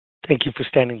Thank you for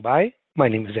standing by. My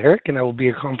name is Eric, and I will be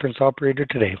your conference operator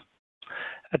today.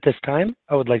 At this time,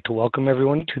 I would like to welcome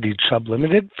everyone to the Chubb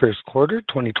Limited First Quarter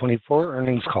 2024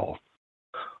 earnings call.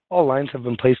 All lines have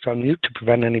been placed on mute to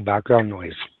prevent any background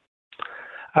noise.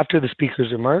 After the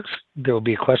speaker's remarks, there will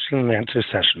be a question-and-answer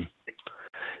session.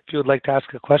 If you would like to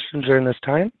ask a question during this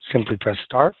time, simply press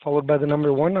star followed by the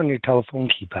number 1 on your telephone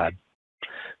keypad.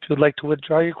 If you would like to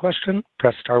withdraw your question,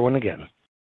 press star 1 again.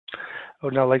 I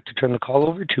would now like to turn the call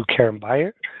over to Karen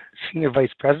Beyer, Senior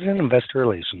Vice President, Investor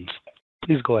Relations.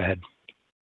 Please go ahead.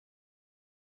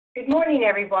 Good morning,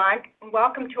 everyone, and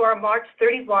welcome to our March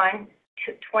 31,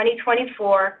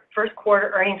 2024 first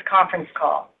quarter earnings conference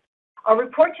call. Our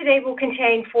report today will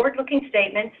contain forward-looking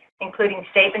statements, including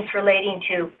statements relating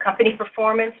to company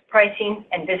performance, pricing,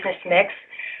 and business mix,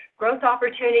 growth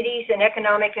opportunities, and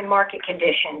economic and market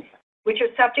conditions, which are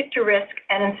subject to risk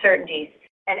and uncertainties,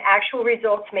 and actual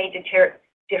results may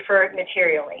differ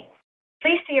materially.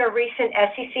 Please see our recent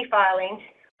SEC filings,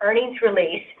 earnings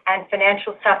release, and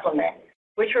financial supplement,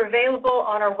 which are available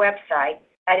on our website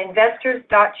at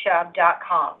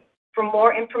investors.chubb.com for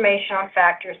more information on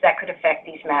factors that could affect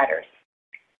these matters.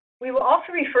 We will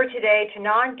also refer today to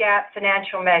non-GAAP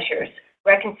financial measures,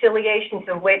 reconciliations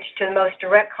of which to the most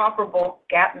direct comparable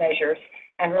GAAP measures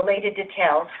and related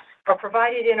details are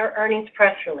provided in our earnings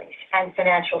press release and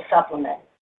financial supplement.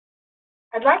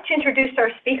 I'd like to introduce our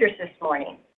speakers this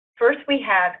morning. First, we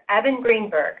have Evan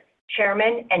Greenberg,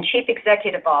 Chairman and Chief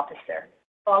Executive Officer,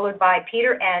 followed by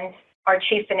Peter Enns, our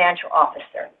Chief Financial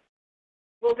Officer.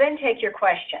 We'll then take your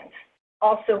questions.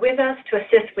 Also with us to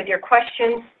assist with your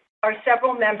questions are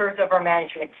several members of our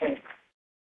management team.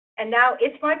 And now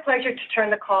it's my pleasure to turn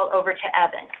the call over to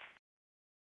Evan.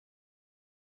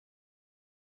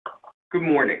 Good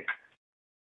morning.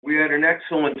 We had an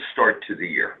excellent start to the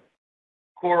year.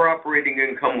 Core operating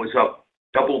income was up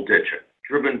double-digit,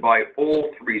 driven by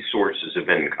all three sources of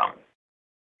income.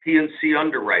 P&C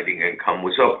underwriting income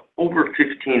was up over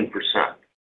 15%,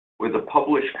 with a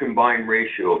published combined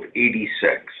ratio of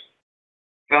 86.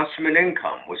 Investment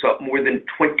income was up more than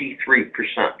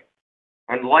 23%,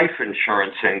 and life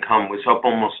insurance income was up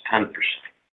almost 10%.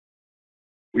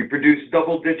 We produced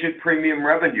double-digit premium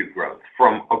revenue growth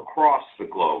from across the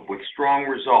globe with strong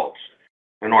results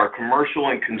in our commercial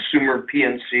and consumer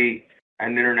P&C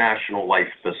and international life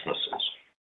businesses.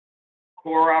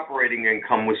 Core operating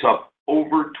income was up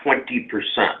over 20%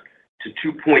 to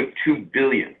 $2.2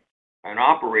 billion, and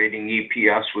operating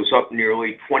EPS was up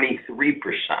nearly 23%,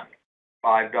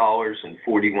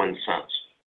 $5.41.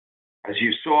 As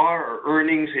you saw, our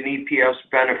earnings and EPS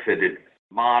benefited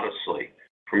modestly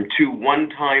from two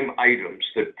one-time items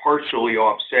that partially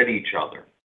offset each other.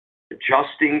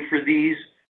 Adjusting for these,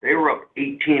 they were up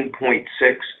 18.6%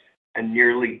 and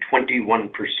nearly 21%,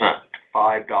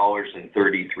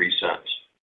 $5.33.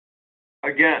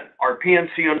 Again, our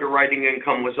P&C underwriting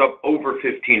income was up over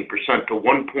 15% to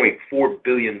 $1.4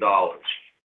 billion,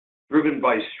 driven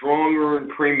by strong earned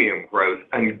premium growth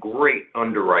and great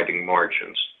underwriting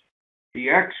margins. The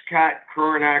ex-cat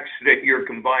current accident year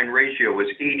combined ratio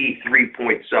was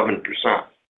 83.7%.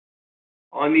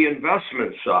 On the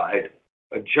investment side,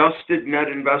 adjusted net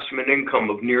investment income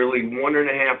of nearly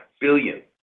 $1.5 billion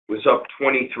was up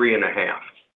 23.5%.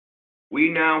 We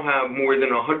now have more than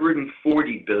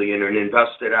 $140 billion in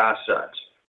invested assets,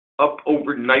 up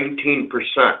over 19%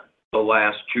 the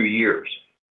last 2 years.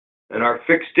 And our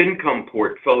fixed income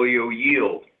portfolio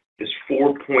yield is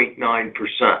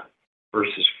 4.9%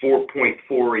 versus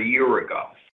 4.4% a year ago.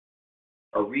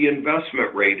 Our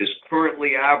reinvestment rate is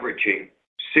currently averaging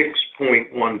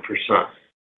 6.1%.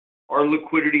 Our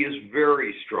liquidity is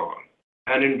very strong,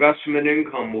 and investment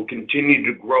income will continue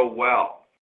to grow well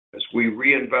as we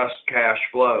reinvest cash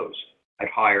flows at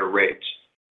higher rates.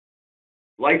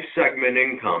 Life segment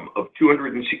income of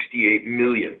 $268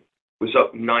 million was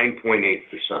up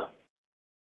 9.8%.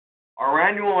 Our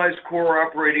annualized core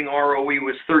operating ROE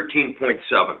was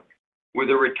 13.7%, with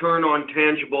a return on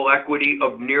tangible equity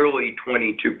of nearly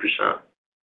 22%.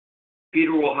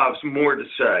 Peter will have some more to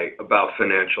say about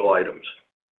financial items.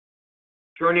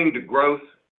 Turning to growth,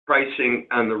 pricing,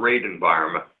 and the rate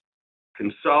environment,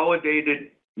 consolidated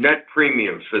net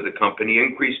premiums for the company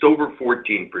increased over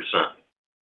 14%.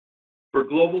 For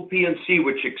global P&C,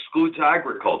 which excludes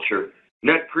agriculture,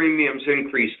 net premiums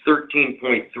increased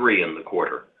 13.3% in the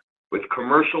quarter, with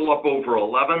commercial up over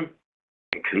 11%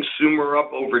 and consumer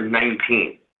up over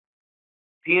 19%.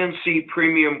 P&C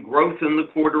premium growth in the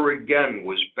quarter again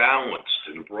was balanced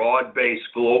and broad-based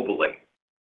globally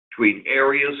between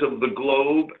areas of the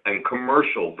globe and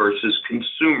commercial versus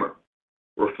consumer,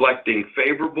 reflecting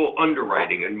favorable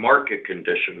underwriting and market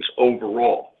conditions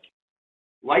overall.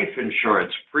 Life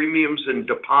insurance premiums and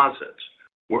deposits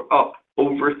were up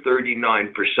over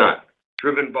 39%,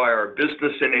 driven by our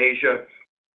business in Asia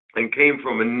and came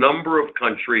from a number of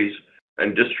countries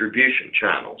and distribution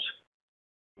channels.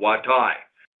 Watai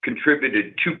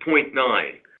contributed 2.9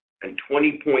 and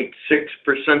 20.6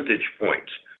 percentage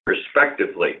points,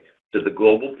 respectively, to the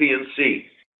global P&C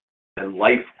and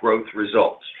life growth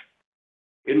results.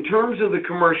 In terms of the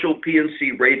commercial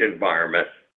P&C rate environment,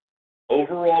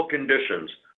 overall conditions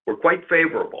were quite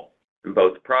favorable in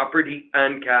both property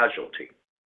and casualty,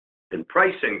 and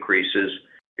price increases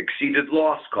exceeded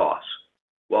loss costs,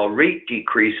 while rate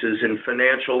decreases in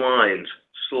financial lines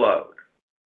slowed.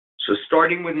 So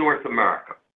starting with North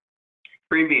America,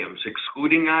 premiums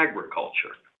excluding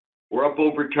agriculture were up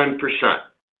over 10%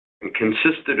 and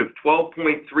consisted of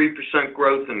 12.3%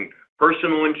 growth in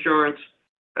personal insurance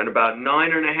and about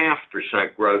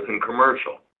 9.5% growth in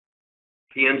commercial.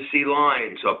 P&C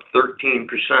lines up 13%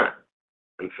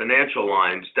 and financial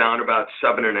lines down about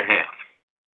 7.5%.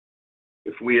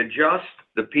 If we adjust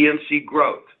the P&C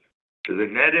growth to the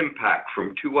net impact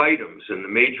from two items in the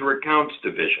major accounts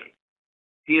division,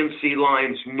 P&C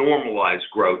lines normalized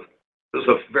growth was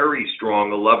a very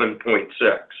strong 11.6%.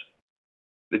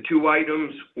 The two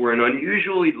items were an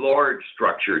unusually large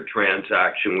structured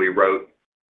transaction we wrote,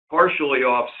 partially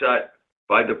offset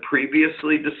by the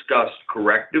previously discussed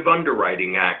corrective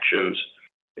underwriting actions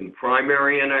in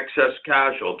primary and excess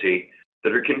casualty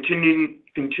that are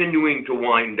continuing to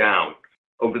wind down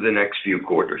over the next few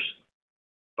quarters.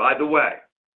 By the way,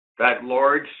 that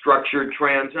large structured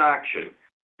transaction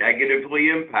negatively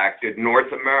impacted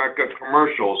North America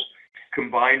Commercial's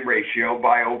combined ratio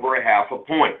by over 0.5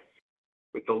 point,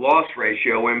 with the loss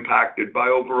ratio impacted by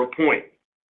over 1 point.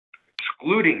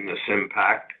 Excluding this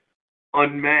impact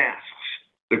unmasks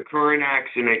the current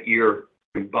accident year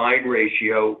combined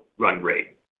ratio run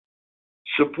rate.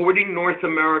 Supporting North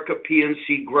America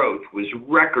P&C growth was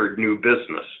record new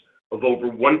business of over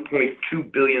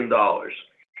 $1.2 billion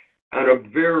and a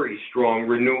very strong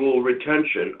renewal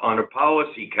retention on a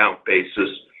policy count basis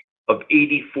of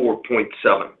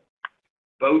 84.7.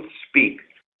 Both speak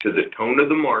to the tone of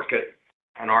the market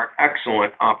and our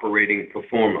excellent operating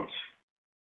performance.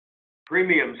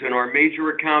 Premiums in our major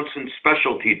accounts and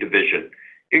specialty division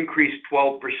increased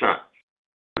 12%,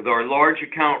 with our large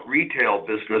account retail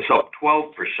business up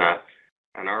 12%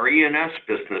 and our E&S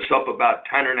business up about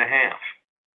 10.5%.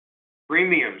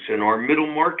 Premiums in our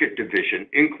middle market division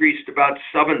increased about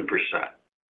 7%,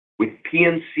 with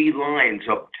P&C lines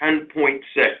up 10.6%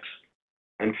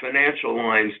 and financial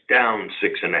lines down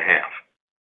 6.5%.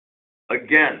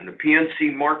 Again, the P&C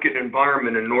market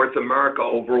environment in North America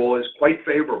overall is quite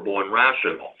favorable and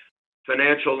rational,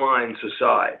 financial lines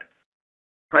aside.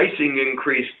 Pricing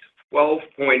increased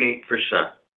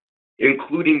 12.8%,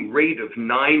 including rate of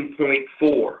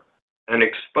 9.4% and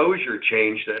exposure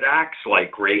change that acts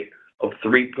like rate of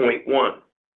 3.1%.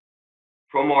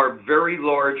 From our very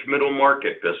large middle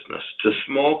market business to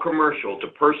small commercial to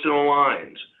personal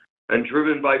lines and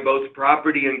driven by both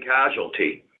property and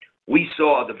casualty, we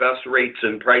saw the best rates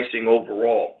in pricing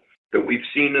overall that we've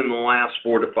seen in the last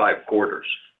 4 to 5 quarters.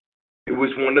 It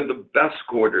was one of the best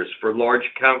quarters for large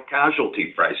account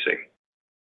casualty pricing.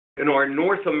 In our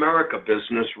North America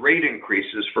business, rate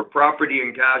increases for property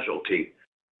and casualty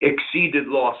exceeded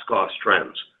loss cost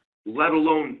trends, let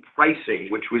alone pricing,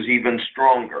 which was even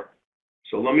stronger.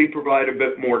 So let me provide a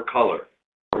bit more color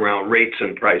around rates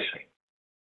and pricing.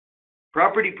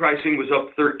 Property pricing was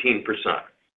up 13%,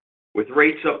 with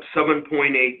rates up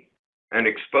 7.8% and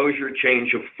exposure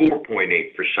change of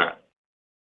 4.8%.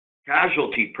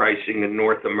 Casualty pricing in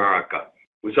North America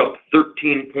was up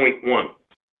 13.1%,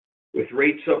 with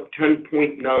rates up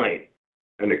 10.9%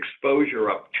 and exposure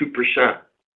up 2%.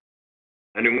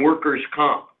 And in workers'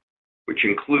 comp, which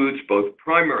includes both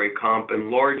primary comp and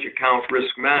large account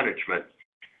risk management,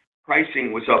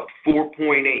 pricing was up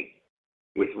 4.8%,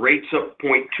 with rates up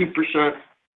 0.2%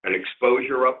 and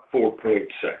exposure up 4.6%.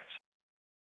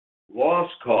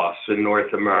 Loss costs in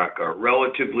North America are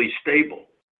relatively stable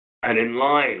and in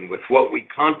line with what we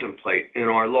contemplate in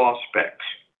our loss specs.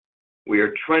 We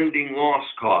are trending loss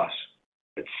costs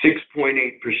at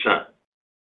 6.8%,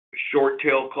 short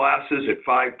tail classes at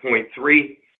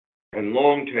 5.3%, and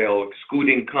long tail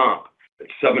excluding comp at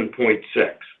 7.6%.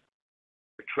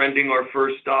 We're trending our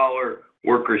first dollar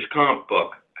workers' comp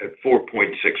book at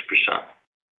 4.6%.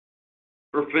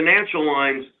 For financial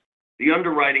lines, the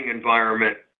underwriting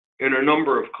environment in a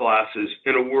number of classes,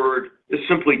 in a word, is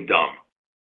simply dumb.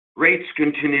 Rates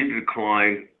continue to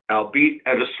decline, albeit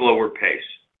at a slower pace.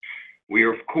 We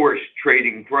are, of course,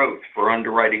 trading growth for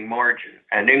underwriting margin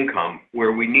and income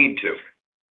where we need to.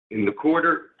 In the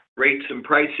quarter, rates and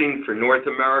pricing for North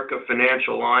America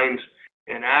financial lines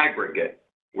in aggregate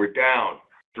were down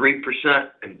 3%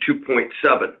 and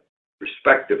 2.7%,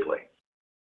 respectively.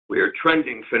 We are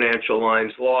trending financial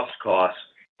lines loss costs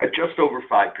at just over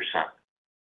 5%.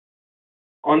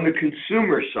 On the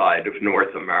consumer side of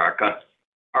North America,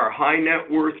 our high net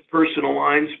worth personal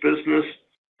lines business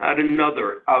had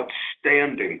another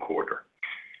outstanding quarter.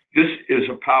 This is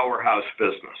a powerhouse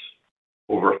business.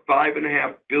 Over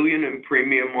 $5.5 billion in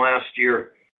premium last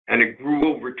year, and it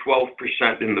grew over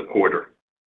 12% in the quarter,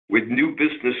 with new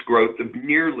business growth of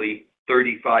nearly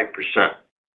 35%.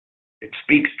 It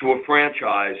speaks to a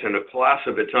franchise and a class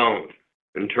of its own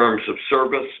in terms of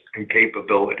service and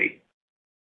capability.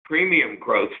 Premium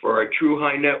growth for our true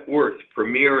high net worth,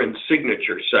 premier and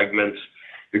signature segments,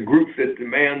 the group that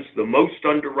demands the most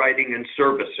underwriting and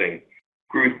servicing,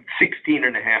 grew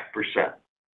 16.5%.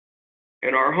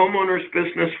 In our homeowners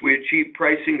business, we achieved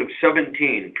pricing of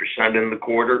 17% in the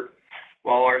quarter,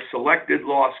 while our selected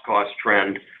loss cost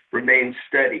trend remained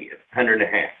steady at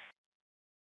 10.5%.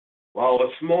 While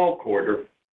a small quarter,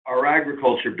 our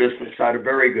agriculture business had a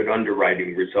very good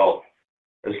underwriting result,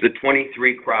 as the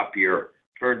 23 crop year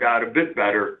turned out a bit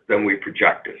better than we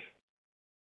projected.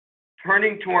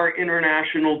 Turning to our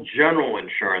international general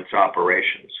insurance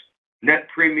operations, net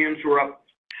premiums were up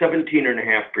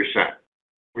 17.5%,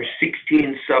 or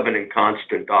 16.7% in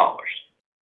constant dollars.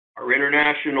 Our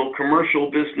international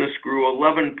commercial business grew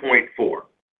 11.4%,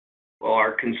 while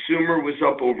our consumer was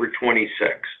up over 26%.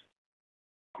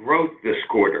 Growth this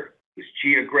quarter was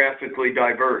geographically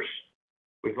diverse,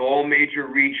 with all major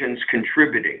regions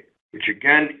contributing, which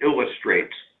again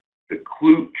illustrates the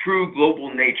true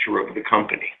global nature of the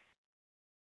company.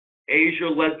 Asia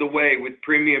led the way with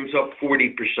premiums up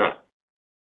 40%.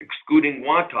 Excluding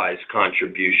Huatai's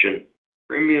contribution,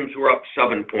 premiums were up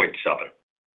 7.7%.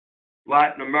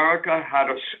 Latin America had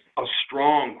a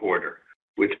strong quarter,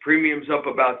 with premiums up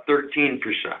about 13%,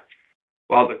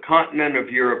 while the continent of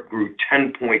Europe grew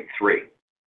 10.3%.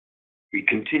 We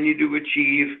continue to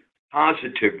achieve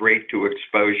positive rate to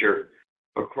exposure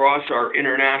across our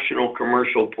international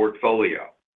commercial portfolio,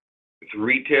 with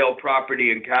retail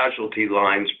property and casualty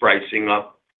lines pricing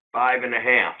up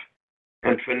 5.5%,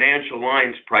 and financial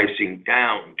lines pricing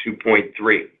down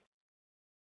 2.3%.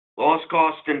 Loss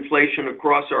cost inflation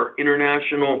across our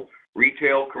international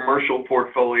retail commercial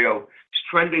portfolio is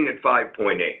trending at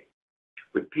 5.8%,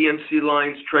 with P&C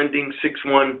lines trending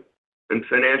 6.1% and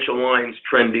financial lines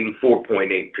trending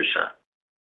 4.8%.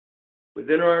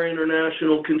 Within our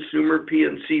international consumer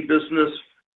P&C business,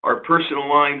 our personal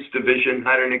lines division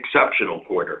had an exceptional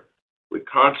quarter, with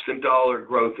constant dollar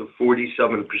growth of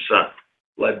 47%,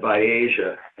 led by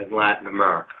Asia and Latin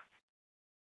America.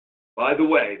 By the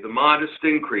way, the modest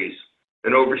increase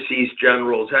in overseas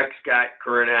general's ex-cat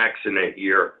current accident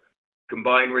year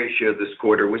combined ratio this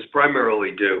quarter was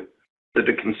primarily due to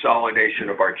the consolidation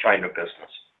of our China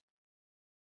business.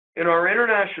 In our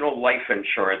international life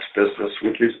insurance business,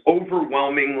 which is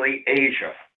overwhelmingly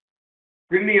Asia,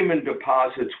 premium and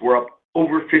deposits were up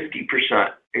over 50%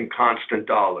 in constant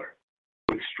dollar,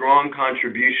 with strong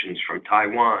contributions from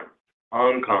Taiwan,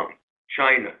 Hong Kong,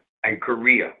 China, and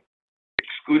Korea.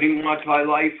 Excluding Huatai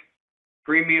Life,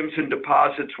 premiums and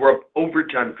deposits were up over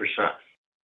 10%.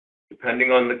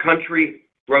 Depending on the country,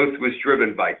 growth was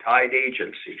driven by tied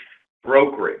agency,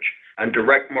 brokerage, and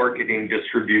direct marketing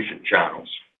distribution channels.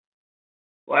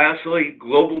 Lastly,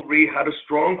 Global Re had a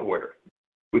strong quarter,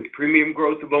 with premium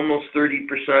growth of almost 30%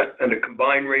 and a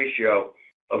combined ratio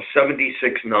of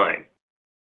 76.9.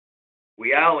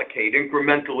 We allocate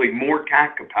incrementally more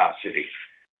cat capacity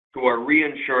to our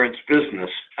reinsurance business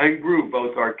and grew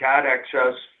both our cat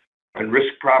excess and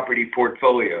risk property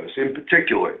portfolios, in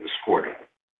particular this quarter.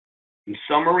 In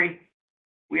summary,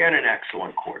 we had an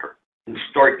excellent quarter and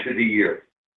start to the year.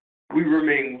 We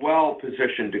remain well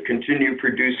positioned to continue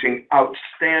producing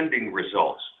outstanding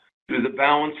results through the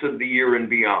balance of the year and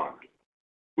beyond.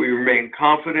 We remain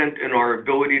confident in our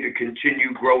ability to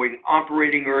continue growing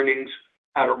operating earnings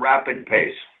at a rapid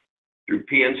pace through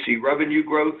P&C revenue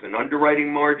growth and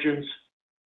underwriting margins,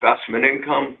 investment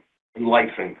income, and life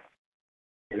income.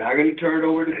 We're now going to turn it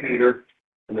over to Peter,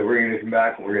 and then we're going to come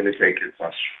back and we're going to take your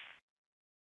questions.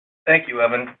 Thank you,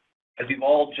 Evan. As you've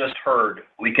all just heard,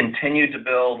 we continue to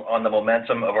build on the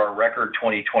momentum of our record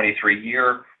 2023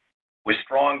 year with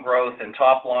strong growth in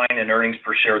top line and earnings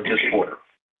per share this quarter.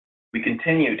 We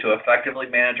continue to effectively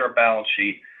manage our balance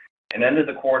sheet and ended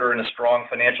the quarter in a strong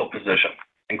financial position,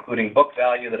 including book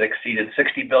value that exceeded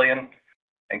 $60 billion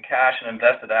and cash and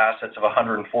invested assets of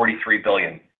 $143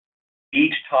 billion,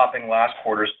 each topping last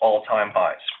quarter's all-time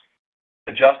highs.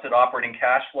 Adjusted operating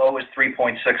cash flow is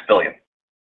 $3.6 billion.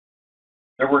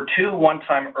 There were two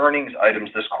one-time earnings items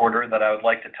this quarter that I would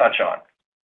like to touch on.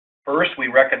 First, we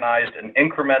recognized an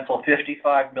incremental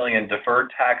 $55 million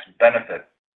deferred tax benefit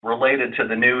related to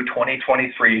the new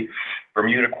 2023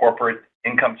 Bermuda corporate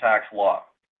income tax law.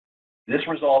 This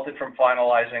resulted from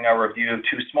finalizing our review of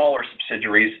two smaller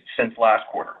subsidiaries since last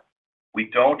quarter. We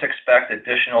don't expect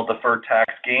additional deferred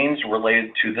tax gains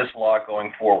related to this law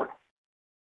going forward.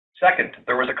 Second,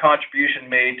 there was a contribution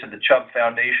made to the Chubb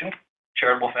Foundation,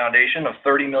 charitable foundation, of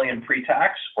 $30 million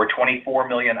pre-tax or $24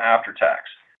 million after tax.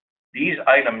 These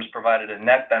items provided a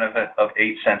net benefit of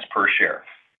 8 cents per share.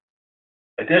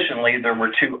 Additionally, there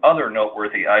were two other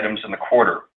noteworthy items in the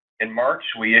quarter. In March,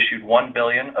 we issued $1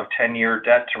 billion of 10-year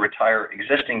debt to retire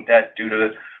existing debt due to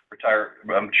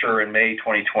mature in May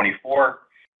 2024.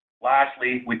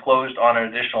 Lastly, we closed on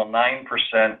an additional 9%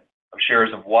 of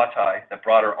shares of Huatai that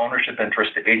brought our ownership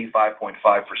interest to 85.5%.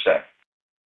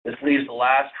 This leaves the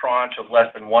last tranche of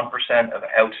less than 1% of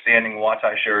outstanding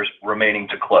Huatai shares remaining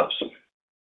to close.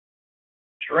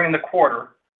 During the quarter,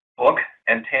 book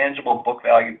and tangible book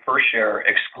value per share,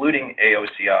 excluding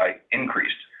AOCI,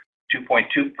 increased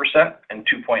 2.2% and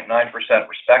 2.9%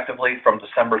 respectively from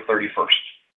December 31st,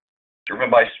 driven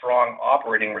by strong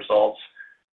operating results,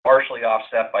 partially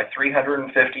offset by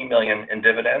 $350 million in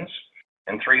dividends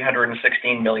and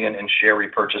 $316 million in share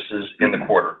repurchases in the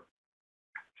quarter.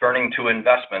 Turning to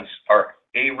investments, our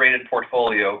A-rated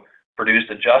portfolio produced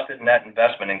adjusted net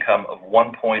investment income of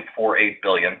 $1.48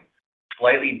 billion,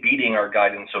 slightly beating our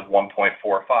guidance of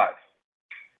 $1.45.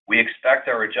 We expect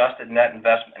our adjusted net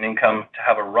investment income to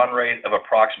have a run rate of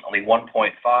approximately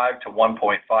 $1.5 to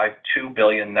 $1.52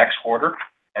 billion next quarter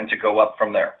and to go up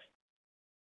from there.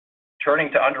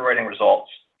 Turning to underwriting results,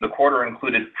 the quarter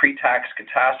included pre-tax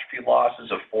catastrophe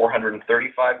losses of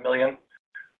 $435 million,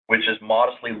 which is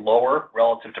modestly lower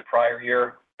relative to prior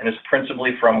year and is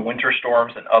principally from winter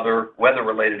storms and other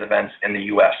weather-related events in the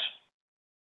U.S.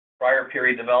 Prior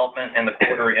period development in the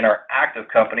quarter in our active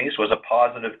companies was a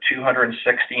positive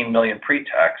 $216 million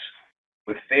pre-tax,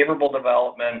 with favorable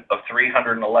development of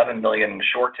 $311 million in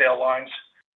short tail lines,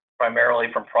 primarily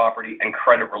from property and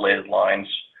credit-related lines,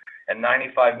 and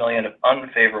 $95 million of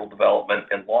unfavorable development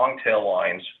in long tail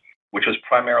lines, which was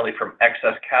primarily from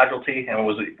excess casualty and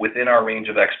was within our range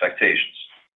of expectations.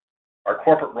 Our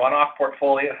corporate runoff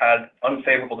portfolio had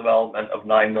unfavorable development of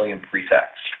 $9 million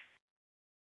pre-tax.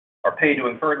 Our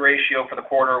paid-to-incurred ratio for the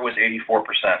quarter was 84%.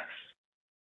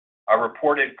 Our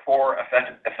reported core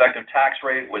effective tax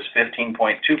rate was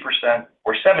 15.2%,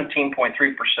 or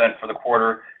 17.3% for the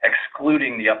quarter,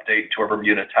 excluding the update to our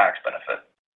Bermuda tax benefit.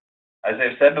 As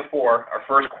I've said before, our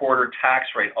first quarter tax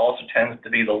rate also tends to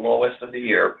be the lowest of the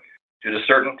year due to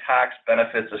certain tax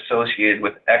benefits associated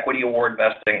with equity award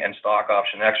vesting and stock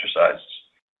option exercises.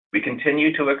 We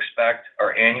continue to expect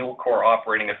our annual core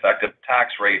operating effective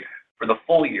tax rate for the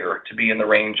full year to be in the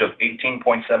range of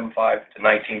 18.75 to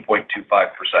 19.25%.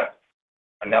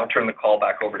 I now turn the call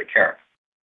back over to Karen.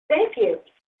 Thank you.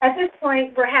 At this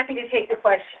point, we're happy to take the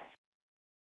questions.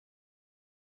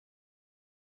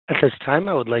 At this time,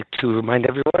 I would like to remind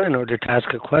everyone, in order to ask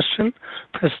a question,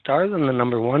 press star then the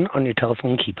number 1 on your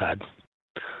telephone keypad.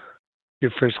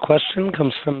 Your first question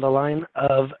comes from the line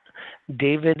of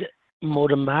David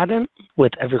Motemaden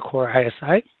with Evercore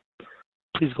ISI.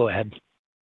 Please go ahead.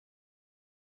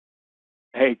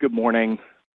 Hey, good morning.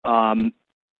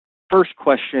 First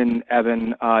question,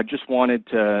 Evan, just wanted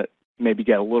to maybe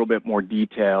get a little bit more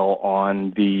detail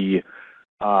on the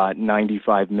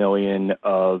 $95 million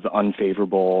of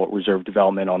unfavorable reserve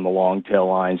development on the long tail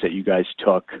lines that you guys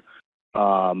took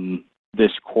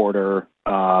this quarter,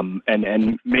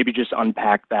 and maybe just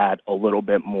unpack that a little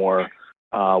bit more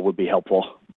would be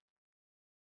helpful.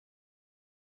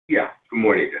 Yeah, good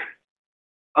morning.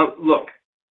 Look,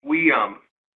 we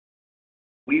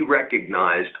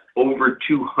recognized over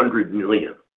 $200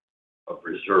 million of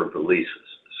reserve releases,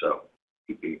 so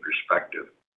keeping perspective.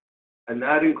 And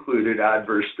that included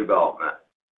adverse development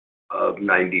of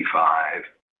 95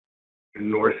 in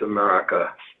North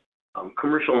America,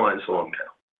 commercial lines long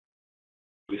tail.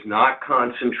 It was not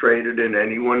concentrated in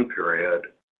any one period.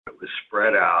 It was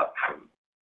spread out from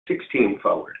 16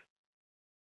 forward.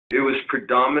 It was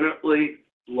predominantly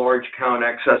large count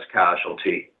excess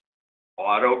casualty,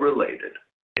 auto-related,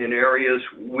 in areas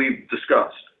we've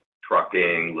discussed,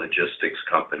 trucking, logistics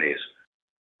companies,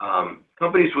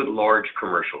 companies with large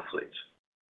commercial fleets.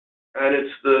 And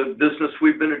it's the business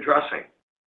we've been addressing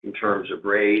in terms of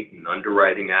rate and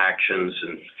underwriting actions,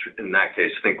 and in that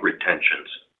case, think retentions.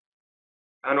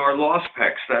 And our loss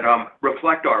picks that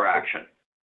reflect our action.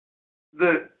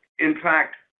 In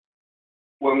fact,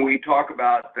 when we talk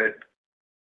about that,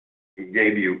 we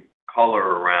gave you color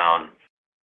around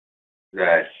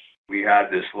that we had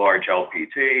this large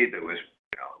LPT that was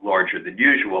larger than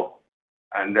usual,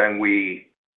 and then we,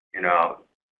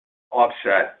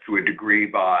 offset to a degree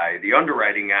by the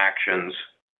underwriting actions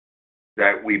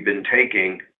that we've been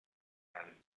taking.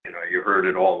 And, you heard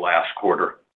it all last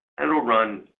quarter, and it'll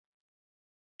run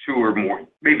 2 or more,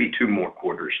 maybe 2 more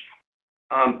quarters.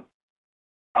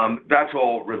 That's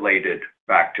all related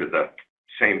back to the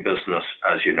same business,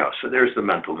 as you know. So there's the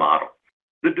mental model.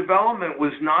 The development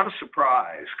was not a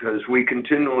surprise because we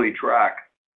continually track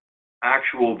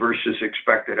actual versus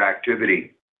expected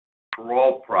activity for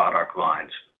all product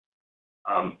lines.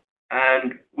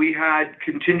 And we had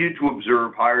continued to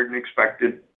observe higher than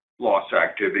expected loss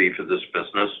activity for this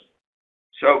business.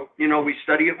 So, we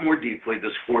study it more deeply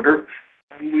this quarter,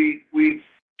 and we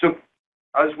took,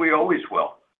 as we always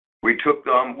will, we took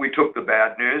the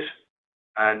bad news,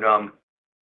 and,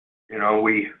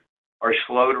 we are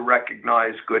slow to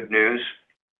recognize good news.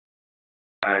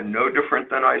 And no different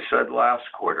than I said last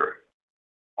quarter,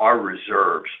 our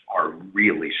reserves are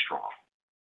really strong.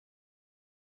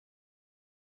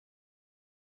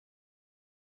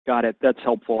 Got it. That's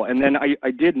helpful. And then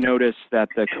I did notice that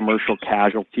the commercial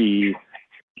casualty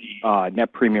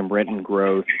net premium written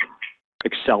growth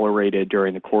accelerated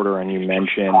during the quarter, and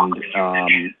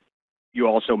you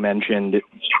also mentioned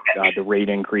the rate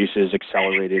increases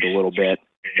accelerated a little bit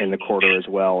in the quarter as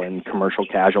well in commercial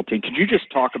casualty. Could you just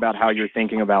talk about how you're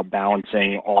thinking about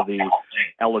balancing all the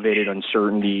elevated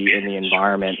uncertainty in the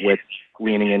environment with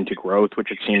leaning into growth,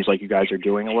 which it seems like you guys are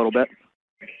doing a little bit?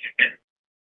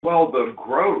 Well, the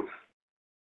growth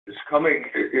is coming.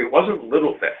 It wasn't a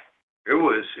little bit. It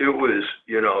was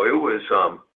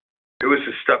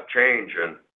a step change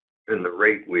in the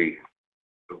rate we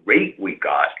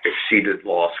got exceeded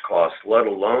loss cost, let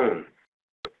alone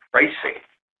the pricing,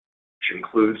 which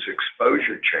includes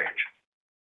exposure change.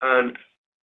 And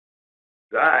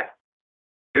that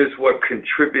is what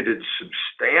contributed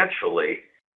substantially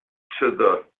to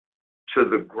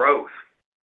the growth.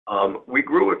 We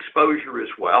grew exposure as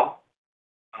well,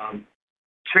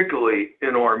 particularly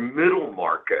in our middle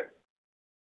market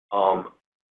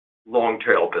long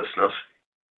tail business,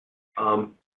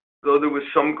 though there was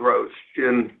some growth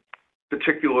in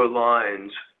particular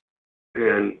lines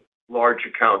in large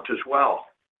account as well,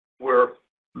 where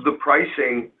the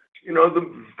pricing,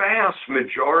 the vast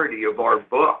majority of our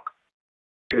book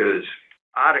is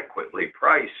adequately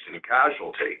priced in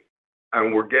casualty,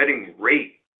 and we're getting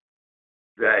rate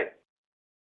that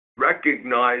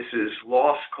recognizes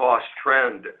loss cost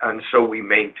trend, and so we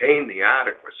maintain the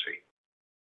adequacy.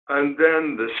 And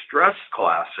then the stress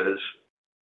classes,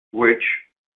 which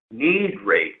need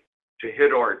rate to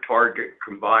hit our target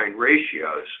combined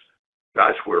ratios,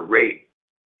 that's where rate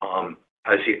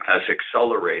has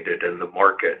accelerated in the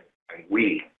market. And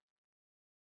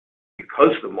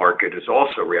because the market is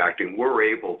also reacting, we're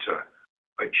able to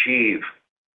achieve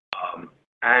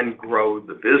and grow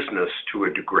the business to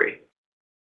a degree.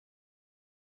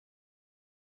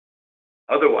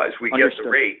 Otherwise, we get the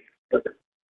rate,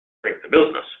 break the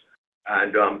business,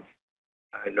 and there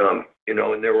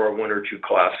are 1 or 2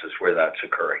 classes where that's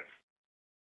occurring.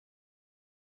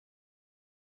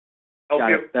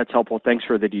 Got it. That's helpful. Thanks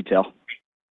for the detail.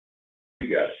 You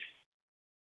got it.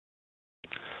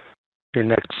 Your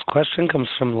next question comes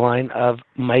from the line of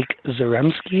Mike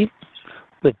Zaremski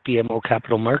with BMO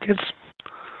Capital Markets.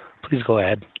 Please go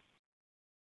ahead.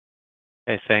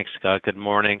 Hey, thanks, Scott. Good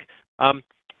morning. On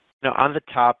the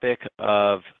topic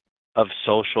of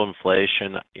social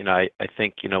inflation, I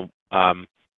think, I'm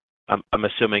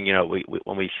assuming,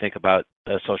 when we think about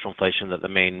social inflation, that the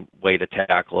main way to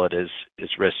tackle it is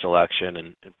risk selection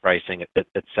and pricing,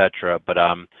 et cetera. But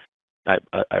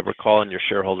I recall in your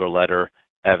shareholder letter,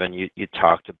 Evan, you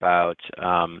talked about,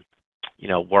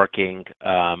 working,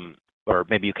 or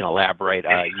maybe you can elaborate.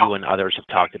 You and others have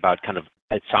talked about kind of,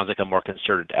 it sounds like a more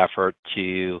concerted effort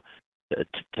to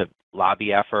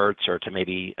lobby efforts, or to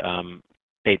maybe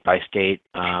state by state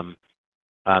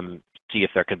see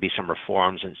if there could be some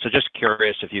reforms. And so just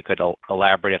curious if you could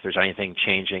elaborate if there's anything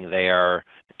changing there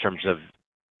in terms of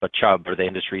what Chubb or the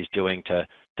industry is doing to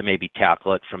maybe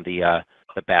tackle it from the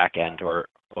back end, or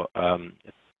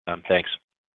thanks.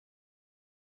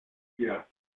 Yeah.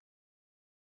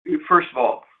 First of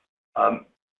all,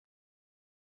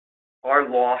 our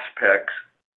loss picks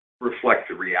reflect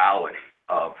the reality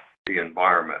of the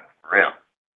environment we're in,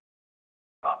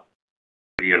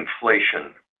 the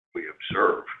inflation we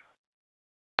observe,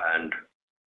 and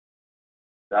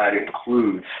that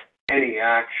includes any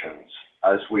actions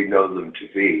as we know them to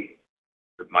be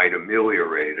that might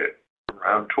ameliorate it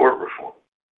around tort reform.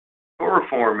 Tort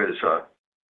reform is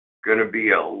going to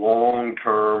be a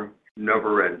long-term,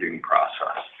 never-ending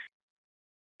process.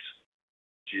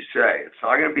 As you say, it's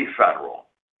not going to be federal,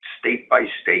 state by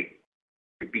state.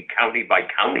 It could be county by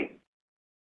county,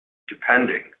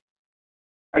 depending.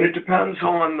 And it depends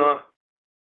on the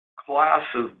class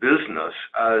of business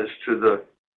as to the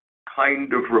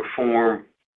kind of reform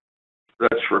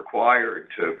that's required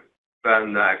to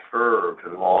bend that curve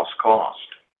in loss cost.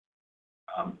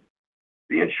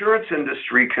 The insurance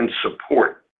industry can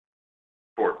support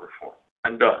tort reform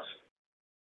and does.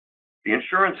 The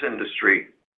insurance industry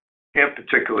can't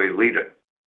particularly lead it.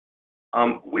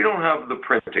 We don't have the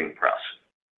printing press.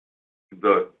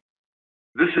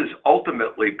 This is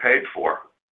ultimately paid for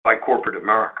by corporate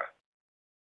America,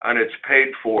 and it's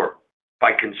paid for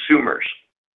by consumers,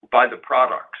 by the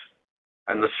products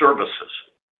and the services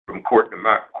from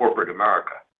corporate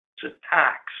America. It's a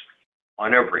tax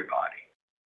on everybody,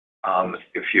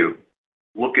 if you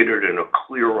look at it in a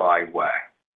clear-eyed way.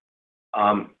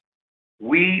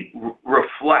 We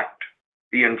reflect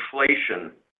the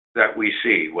inflation that we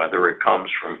see, whether it comes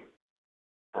from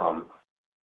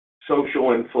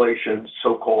social inflation,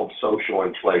 so-called social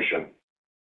inflation,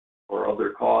 or other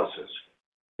causes,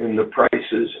 in the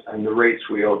prices and the rates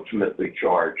we ultimately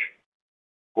charge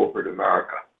corporate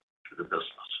America to the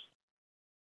business.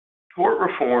 Tort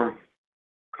reform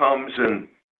comes in,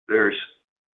 there's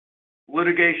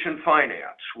litigation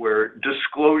finance, where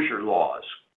disclosure laws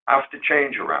have to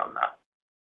change around that.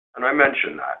 And I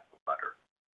mentioned that in the letter.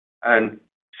 And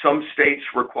some states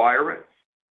require it,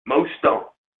 most don't.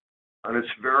 And it's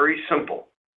very simple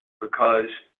because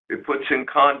it puts in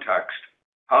context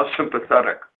how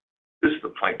sympathetic is the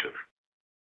plaintiff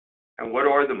and what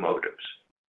are the motives.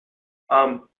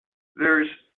 There's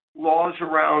laws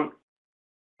around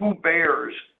who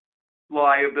bears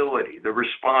liability, the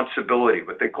responsibility,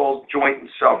 what they call joint and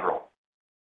several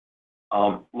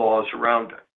laws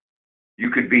around it. You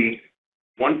could be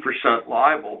 1%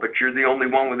 liable, but you're the only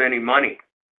one with any money.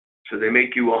 So they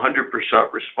make you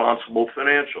 100% responsible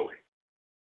financially.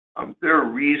 There are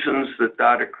reasons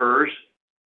that occurs,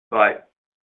 but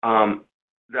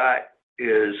that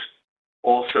is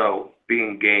also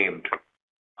being gamed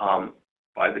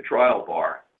by the trial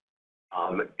bar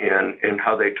in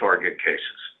how they target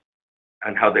cases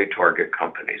and how they target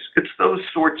companies. It's those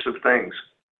sorts of things.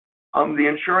 The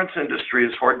insurance industry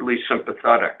is hardly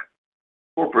sympathetic.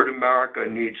 Corporate America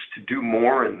needs to do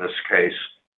more in this case,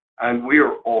 and we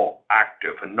are all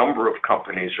active. A number of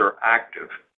companies are active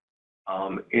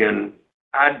in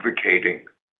advocating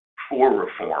for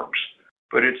reforms.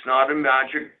 But it's not a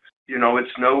magic,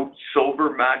 it's no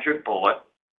silver magic bullet.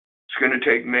 It's going to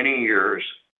take many years,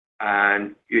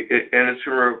 and it's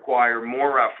going to require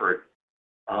more effort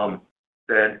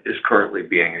than is currently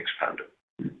being expended.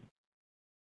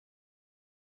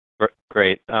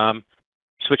 Great.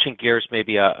 Switching gears,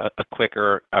 maybe a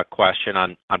quicker question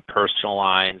on personal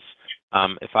lines.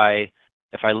 If I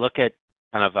look at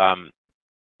kind of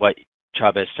what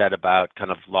Chubb has said about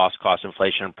kind of loss cost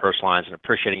inflation and personal lines, and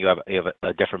appreciating you have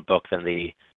a different book than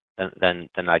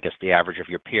I guess the average of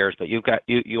your peers, but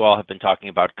you all have been talking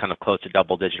about kind of close to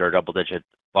double digit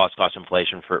loss cost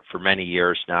inflation for many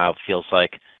years now. It feels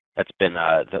like that's been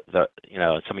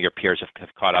some of your peers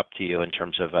have caught up to you in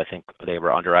terms of, I think they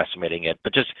were underestimating it.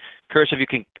 But just curious if you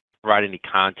can provide any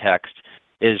context.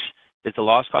 Is the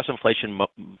loss cost inflation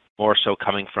more so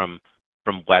coming from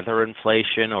weather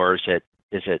inflation, or is it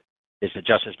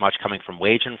just as much coming from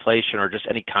wage inflation, or just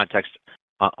any context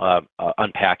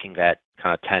unpacking that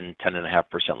kind of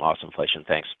 10.5% loss inflation?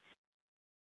 Thanks.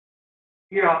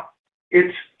 Yeah,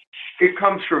 it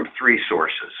comes from three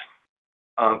sources,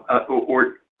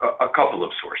 or a couple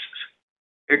of sources.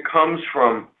 It comes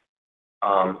from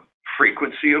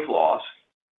frequency of loss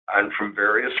and from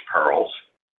various perils.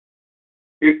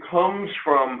 It comes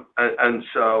from, and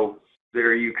so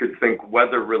there you could think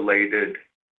weather-related.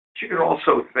 You could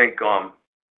also think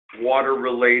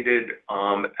water-related,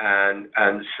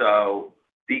 and so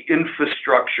the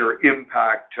infrastructure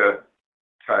impact to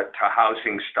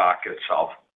housing stock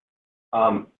itself.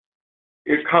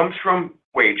 It comes from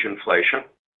wage inflation,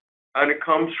 and it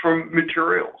comes from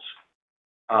materials,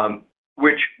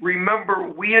 which, remember,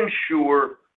 we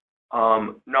insure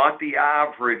not the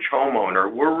average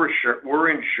homeowner. We're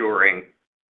insuring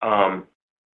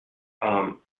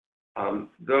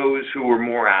those who are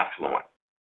more affluent.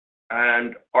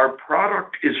 And our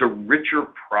product is a richer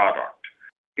product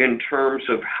in terms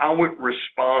of how it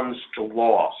responds to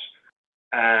loss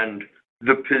and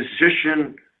the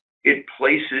position it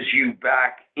places you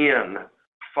back in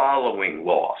following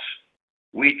loss.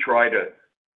 We try to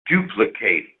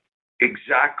duplicate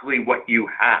exactly what you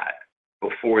had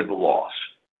before the loss,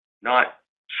 not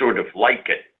sort of like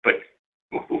it, but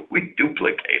we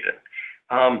duplicate it.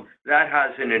 That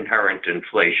has an inherent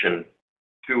inflation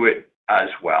to it as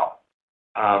well.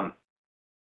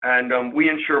 And we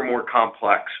insure more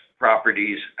complex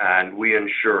properties, and we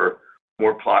insure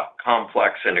more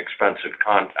complex and expensive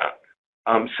content.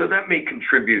 So that may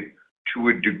contribute to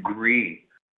a degree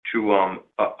to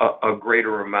a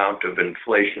greater amount of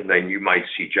inflation than you might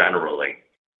see generally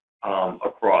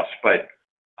across. But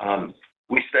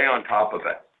we stay on top of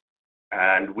it.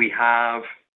 And we've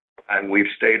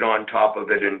stayed on top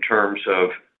of it in terms of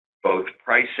both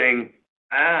pricing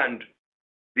and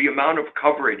the amount of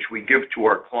coverage we give to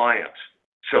our clients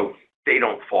so they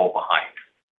don't fall behind.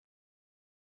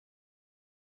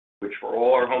 Which for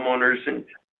all our homeowners and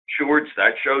insureds,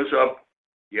 that shows up,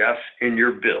 yes, in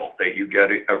your bill that you get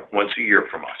once a year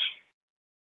from us.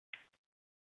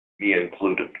 Me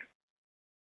included.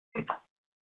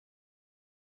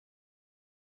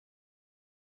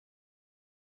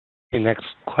 Your next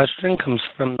question comes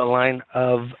from the line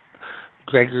of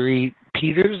Gregory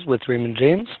Peters with Raymond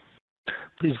James.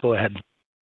 Please go ahead.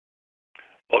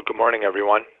 Well, good morning,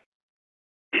 everyone.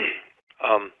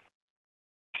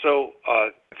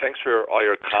 Thanks for all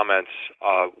your comments.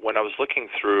 When I was looking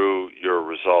through your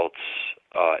results,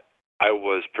 I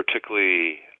was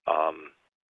particularly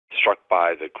struck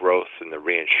by the growth in the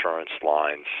reinsurance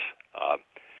lines.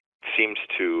 Seems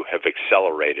to have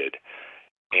accelerated.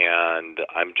 And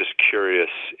I'm just curious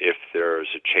if there's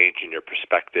a change in your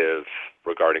perspective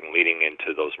regarding leading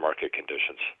into those market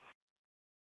conditions.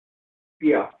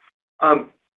 Yeah.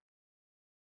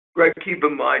 Greg, keep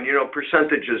in mind,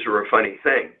 percentages are a funny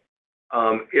thing.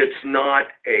 It's not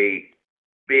a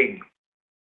big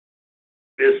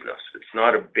business. It's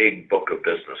not a big book of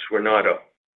business. We're not a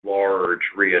large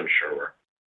reinsurer.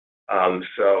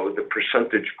 So the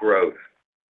percentage growth,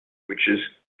 which is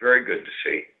very good to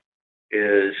see,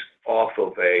 is off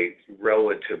of a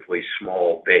relatively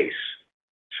small base.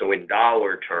 So in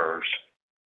dollar terms,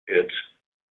 it's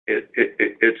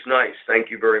nice.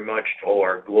 Thank you very much to all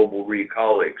our Global Re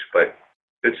colleagues, but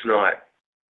it's not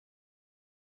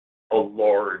a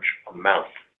large amount.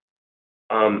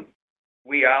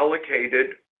 We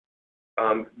allocated,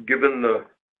 given the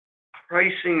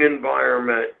pricing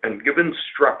environment and given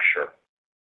structure,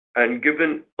 and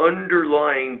given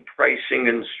underlying pricing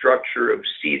and structure of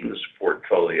cedents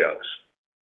portfolios,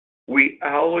 we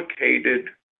allocated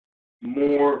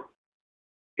more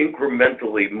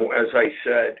incrementally, more, as I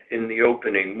said in the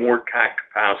opening, more cat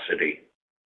capacity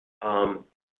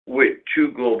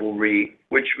to Global Re,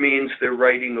 which means they're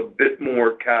writing a bit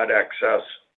more cat excess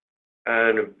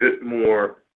and a bit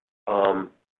more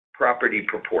property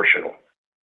proportional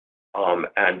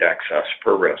and excess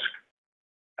per risk.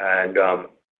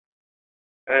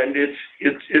 And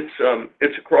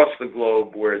it's across the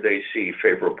globe where they see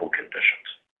favorable conditions.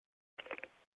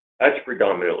 That's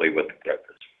predominantly what the growth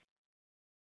is.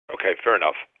 Okay, fair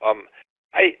enough.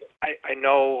 I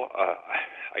know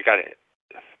I got to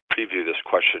preview this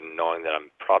question knowing that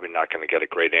I'm probably not going to get a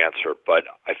great answer, but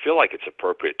I feel like it's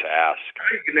appropriate to ask.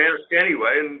 You can ask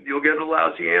anyway, and you'll get a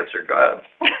lousy answer. Go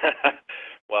ahead.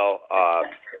 Well,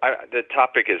 the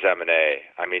topic is M&A.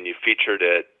 I mean, you featured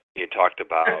it. You talked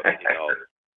about,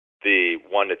 the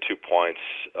 1 to 2 points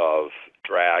of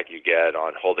drag you get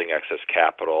on holding excess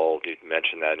capital. You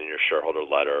mentioned that in your shareholder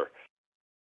letter.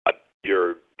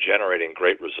 You're generating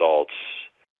great results.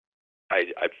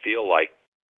 I feel like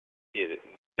this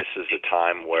is a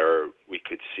time where we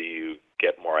could see you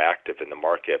get more active in the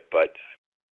market, but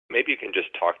maybe you can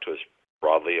just talk to us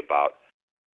broadly about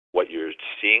what you're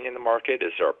seeing in the market.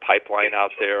 Is there a pipeline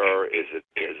out there, or is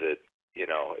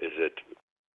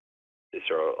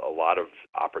there a lot of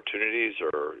opportunities,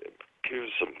 or give us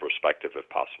some perspective if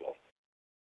possible?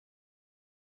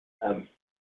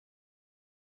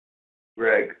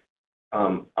 Greg,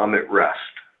 I'm at rest.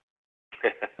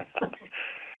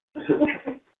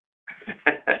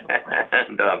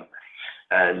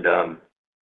 and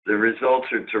the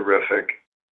results are terrific.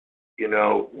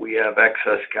 We have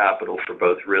excess capital for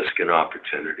both risk and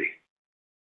opportunity.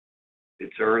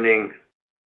 It's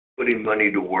putting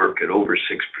money to work at over 6%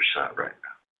 right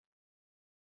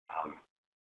now.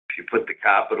 If you put the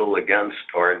capital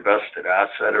against our invested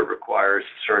asset, it requires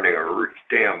it's earning a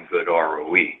damn good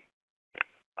ROE.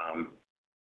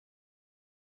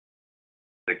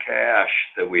 The cash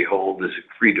that we hold is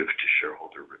accretive to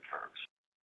shareholder returns.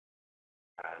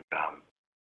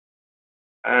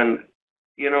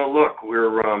 Look,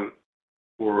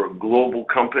 we're a global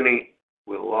company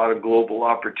with a lot of global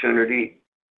opportunity,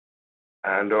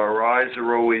 and our eyes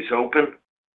are always open.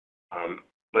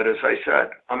 But as I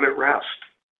said, I'm at rest.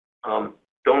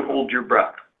 Don't hold your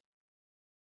breath.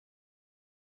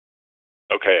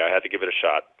 Okay, I had to give it a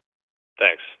shot.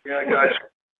 Thanks. Yeah, guys.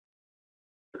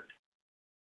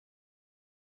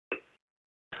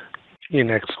 Your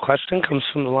next question comes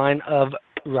from the line of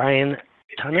Ryan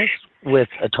Tunis with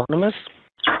Autonomous.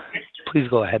 Please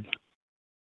go ahead.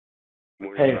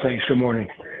 Hey, thanks. Good morning.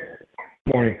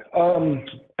 Morning.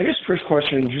 I guess first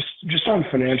question, just on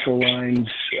financial lines.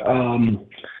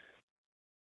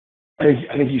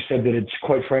 I think you said that it's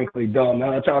quite frankly dumb.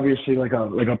 Now that's obviously like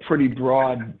a pretty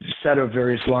broad set of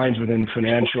various lines within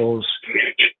financials.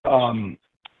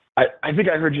 I think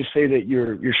I heard you say that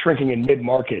you're shrinking in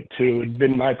mid-market too. It'd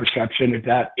been my perception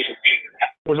that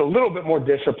was a little bit more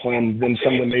disciplined than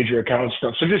some of the major account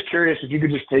stuff. So just curious if you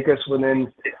could just take us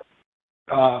within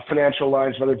financial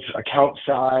lines, whether it's account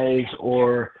size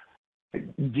or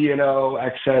D&O,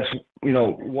 excess,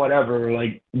 whatever.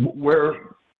 Like where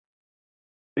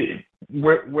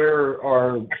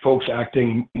are folks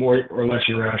acting more or less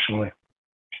irrationally?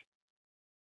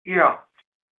 Yeah.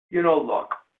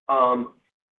 Look,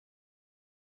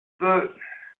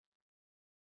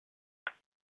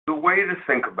 the way to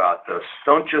think about this,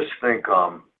 don't just think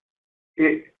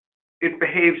it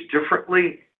behaves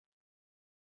differently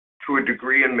to a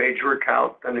degree in major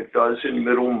account than it does in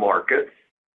middle market.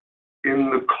 In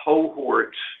the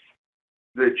cohorts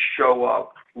that show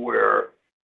up where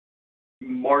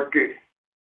market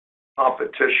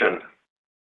competition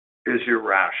is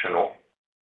irrational,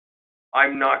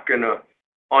 I'm not going to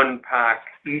unpack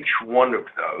each one of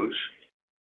those,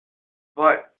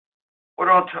 but what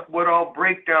I'll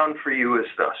break down for you is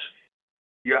this.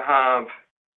 You have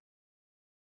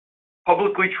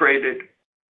publicly traded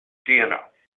D&O,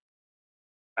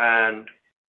 and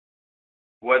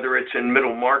whether it's in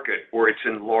middle market or it's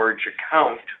in large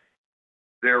account,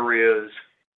 there is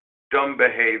dumb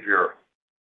behavior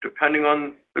depending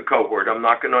on the cohort. I'm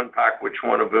not going to unpack which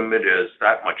one of them it is,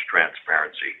 that much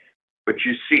transparency, but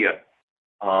you see it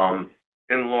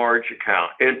in large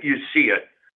account, and you see it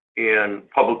in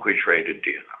publicly traded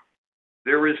D&O.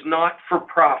 There is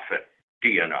not-for-profit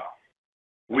D&O.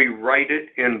 We write it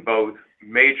in both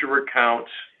major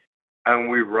accounts and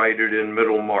we write it in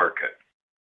middle market.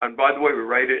 And by the way, we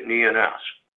write it in E&S.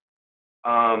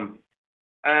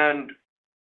 And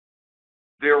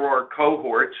there are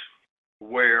cohorts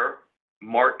where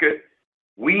market,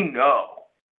 we know,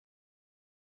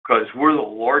 because we're the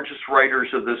largest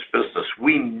writers of this business,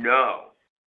 we know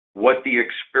what the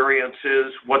experience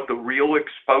is, what the real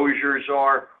exposures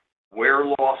are, where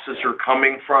losses are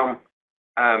coming from,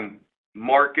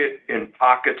 market in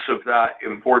pockets of that,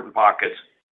 important pockets,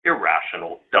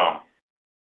 irrational, dumb.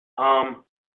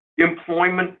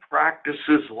 Employment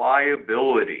practices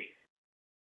liability.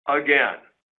 Again,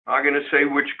 I'm not going to say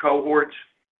which cohorts,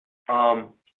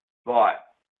 but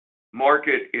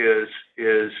market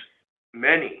is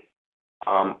many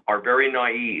are very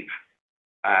naive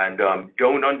and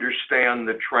don't understand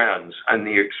the trends and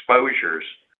the exposures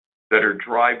that are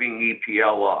driving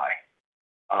EPLI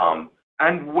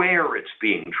and where it's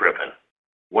being driven,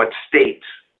 what states,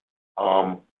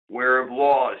 where have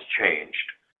laws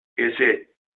changed. Is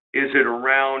it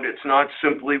around, it's not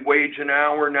simply wage and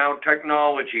hour, now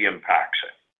technology impacts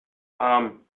it.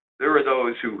 There are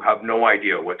those who have no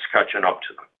idea what's catching up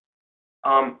to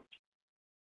them.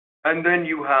 And then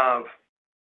you have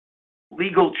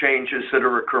legal changes that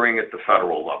are occurring at the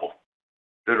federal level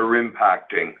that are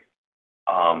impacting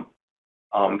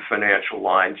financial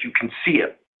lines. You can see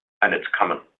it, and it's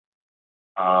coming.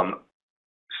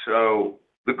 So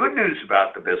the good news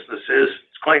about the business is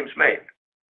it's claims made.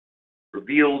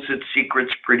 Reveals its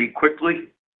secrets pretty quickly.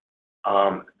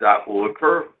 That will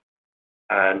occur.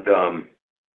 And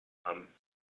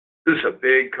this is a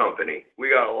big company. We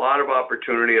got a lot of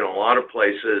opportunity in a lot of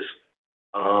places.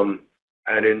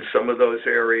 And in some of those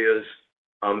areas,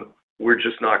 we're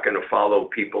just not going to follow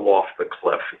people off the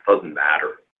cliff. It doesn't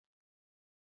matter.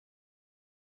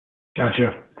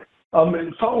 Gotcha.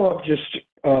 And follow up, just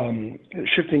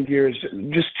shifting gears,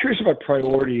 just curious about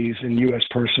priorities in U.S.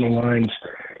 personal lines.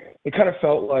 It kind of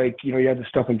felt like, you had the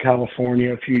stuff in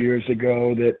California a few years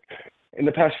ago that in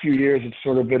the past few years, it's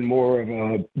sort of been more of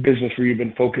a business where you've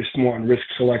been focused more on risk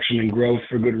selection and growth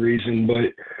for good reason.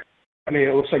 But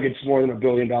it looks like it's more than $1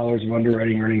 billion of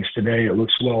underwriting earnings today. It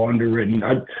looks well underwritten.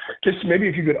 Just maybe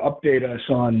if you could update us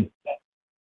on,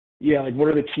 what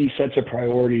are the key sets of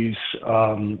priorities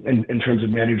in terms of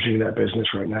managing that business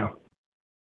right now?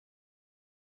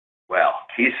 Well,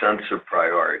 key sense of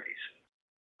priorities.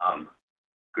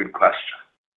 Good question.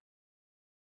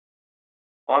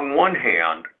 On one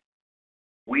hand,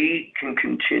 we can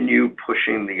continue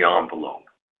pushing the envelope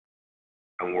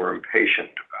and we're impatient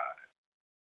about it,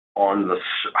 on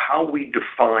how we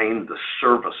define the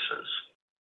services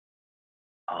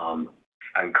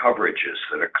and coverages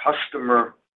that a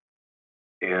customer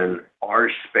in our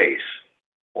space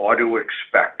ought to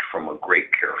expect from a great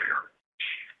carrier.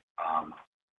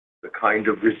 The kind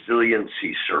of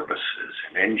resiliency services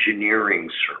and engineering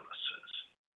services,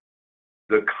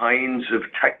 the kinds of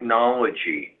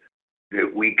technology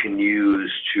that we can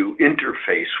use to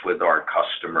interface with our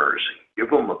customers and give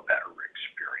them a better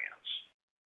experience,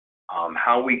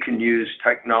 how we can use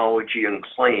technology and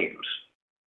claims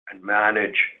and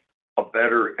manage a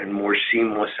better and more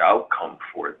seamless outcome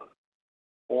for them.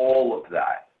 All of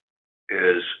that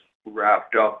is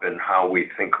wrapped up in how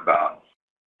we think about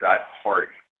that part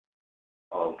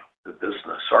of the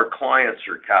business. Our clients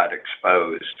are cat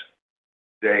exposed.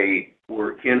 They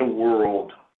were in a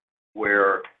world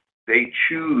where they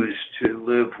choose to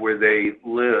live where they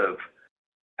live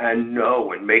and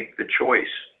know and make the choice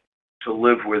to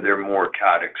live where they're more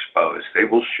cat exposed. They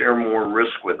will share more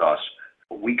risk with us,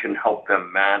 but we can help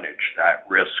them manage that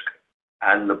risk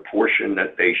and the portion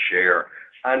that they share,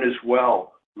 and as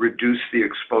well reduce the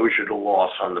exposure to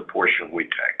loss on the portion we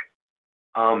take.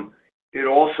 It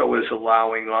also is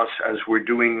allowing us, as we're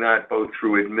doing that both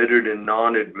through admitted and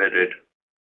non-admitted,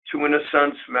 to, in a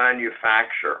sense,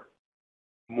 manufacture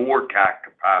more cat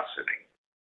capacity,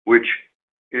 which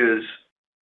is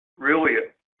really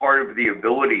part of the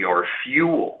ability or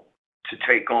fuel to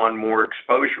take on more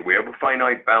exposure. We have a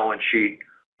finite balance sheet.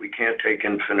 We can't take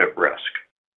infinite risk.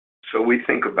 So we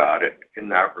think about it in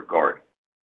that regard.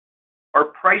 Our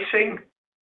pricing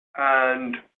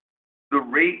and the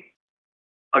rate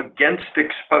against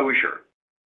exposure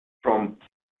from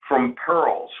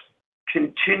perils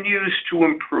continues to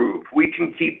improve. We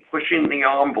can keep pushing the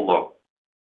envelope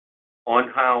on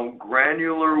how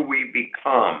granular we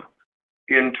become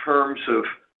in terms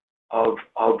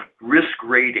of risk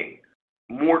rating,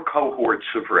 more cohorts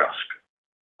of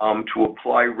risk to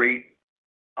apply rate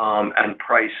and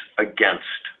price against.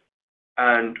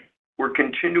 And we're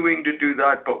continuing to do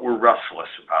that, but we're restless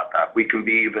about that. We can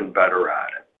be even better at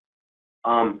it.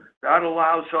 That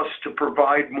allows us to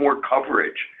provide more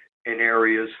coverage in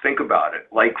areas, think about it,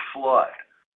 like flood,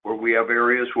 where we have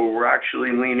areas where we're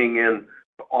actually leaning in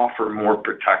to offer more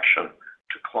protection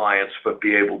to clients, but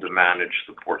be able to manage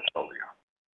the portfolio.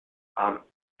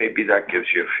 Maybe that gives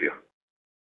you a few.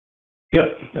 Yeah,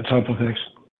 that's helpful. Thanks.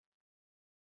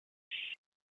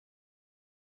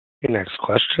 Your next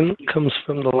question comes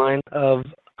from the line of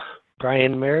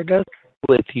Brian Meredith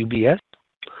with UBS.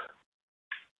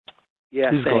 Yeah,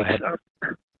 please go ahead.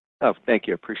 Oh, thank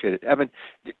you. Appreciate it. Evan,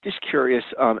 just curious,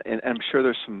 and I'm sure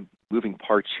there's some moving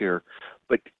parts here,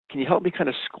 but can you help me kind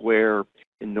of square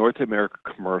in North America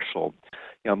commercial?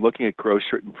 I'm looking at gross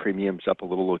written premiums up a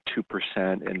little over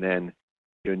 2%, and then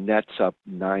net's up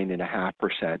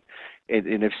 9.5%.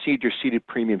 And I've seen your ceded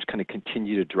premiums kind of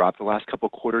continue to drop the last couple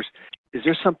of quarters. Is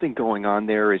there something going on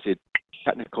there? Is it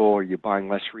technical? Or are you buying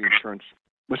less reinsurance?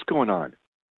 What's going on?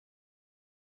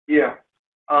 Yeah.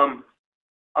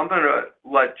 I'm going to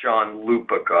let John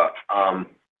Lupica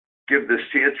give this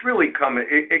to you. It's really coming.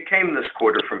 It came this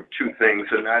quarter from two things,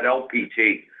 and that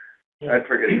LPT, that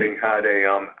friggin' thing had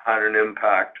an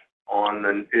impact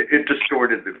on it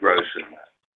distorted the gross in that.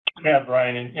 Yeah,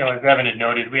 Brian, and as Evan had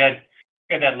noted, we had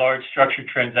that large structured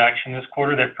transaction this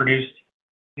quarter that produced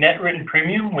net written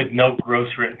premium with no gross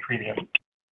written premium.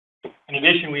 In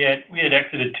addition, we had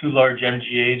exited two large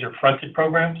MGAs or fronted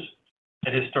programs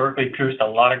that historically produced a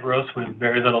lot of gross with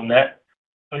very little net.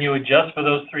 When you adjust for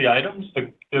those three items,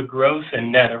 the gross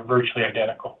and net are virtually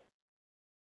identical.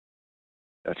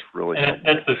 That's really and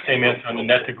that's the same answer on the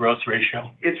net to gross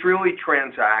ratio. It's really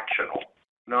transactional,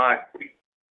 not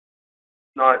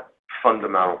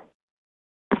fundamental.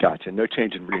 Gotcha. No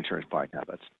change in reinsurance buying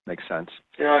habits. Makes sense.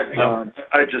 Yeah,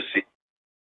 I just see.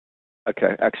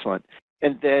 Okay, excellent.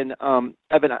 And then,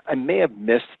 Evan, I may have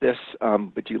missed this,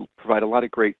 but you provide a lot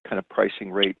of great kind of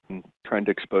pricing rate and trend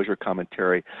exposure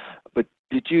commentary. But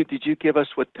did you give us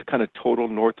what the kind of total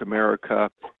North America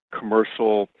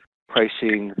commercial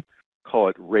pricing, call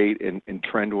it rate and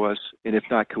trend was? And if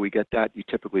not, can we get that? You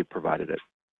typically provided it.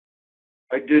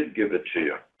 I did give it to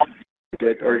you. You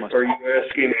did? Are you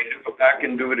asking me to go back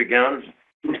and do it again?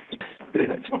 Do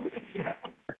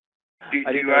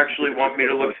you actually want me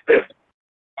to look at it?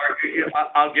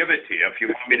 I'll give it to you if you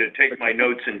want me to take my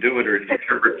notes and do it, or did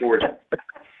you record it?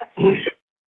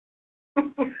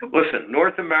 Listen,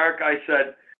 North America, I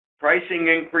said pricing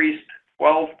increased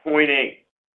 12.8,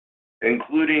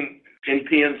 including in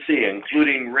P&C,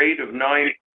 including rate of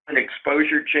 9 and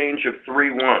exposure change of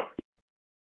 3.1.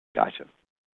 Gotcha.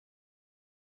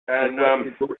 And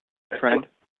Trend?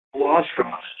 loss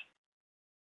cost.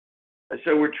 I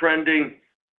said we're trending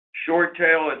short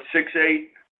tail at 6.8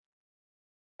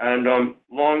 and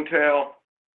long tail,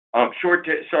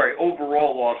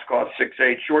 overall loss cost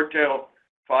 6.8, short tail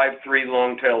 5.3,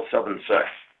 long tail 7.6.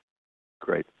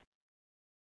 Great.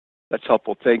 That's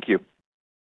helpful. Thank you.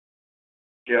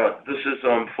 Yeah, this is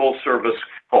full service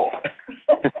call.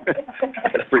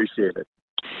 Appreciate it.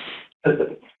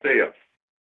 See ya.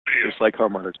 Just like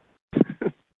homeowners.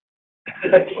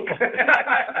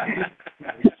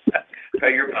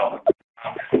 Pay your bill.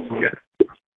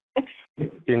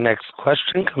 Your next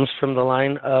question comes from the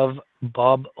line of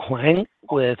Bob Huang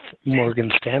with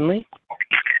Morgan Stanley.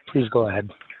 Please go ahead.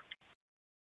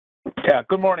 Yeah,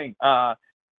 good morning.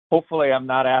 Hopefully I'm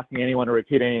not asking anyone to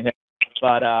repeat anything,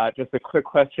 but just a quick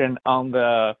question on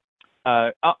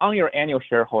your annual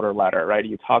shareholder letter, right?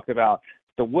 You talked about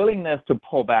the willingness to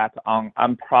pull back on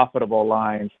unprofitable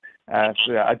lines as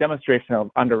a demonstration of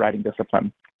underwriting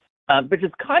discipline. But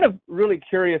just kind of really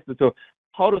curious as to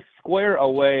how to square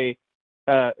away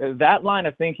that line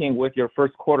of thinking with your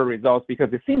first quarter results,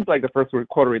 because it seems like the first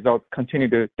quarter results continue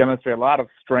to demonstrate a lot of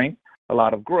strength, a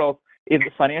lot of growth. Is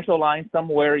the financial line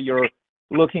somewhere you're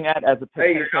looking at as a potential?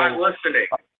 Hey, you're not listening.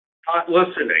 Not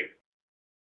listening.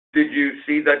 Did you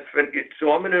see that?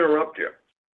 So I'm going to interrupt you.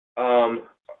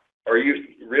 Are you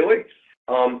really?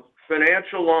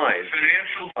 Financial line.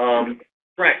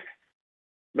 Strength.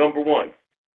 Number one.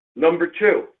 Number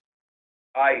two,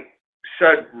 I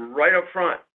said right up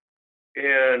front,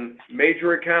 in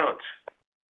major accounts,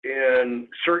 in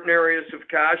certain areas of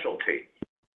casualty,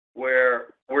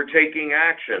 where we're taking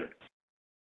action.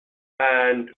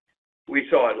 And we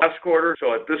saw it last quarter,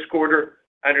 saw it this quarter,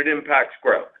 and it impacts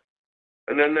growth.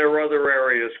 And then there are other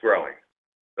areas growing.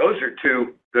 Those are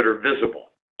two that are visible.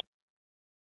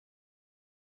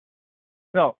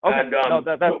 No, okay. And, no,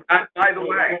 by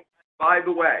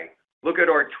the way, look at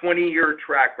our 20-year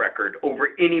track record over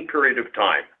any period of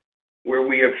time where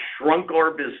we have shrunk our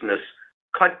business,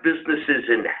 cut businesses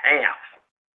in half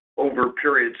over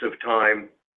periods of time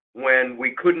when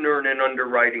we couldn't earn an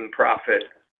underwriting profit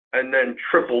and then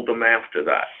tripled them after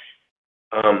that.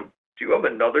 Do you have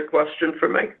another question for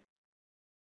me?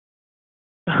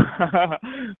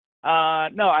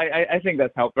 No, I think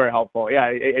that's very helpful. Yeah,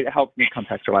 it helps me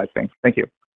contextualize things. Thank you.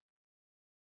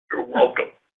 You're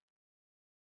welcome.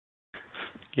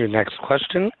 Your next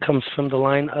question comes from the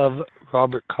line of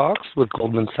Robert Cox with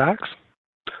Goldman Sachs.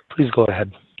 Please go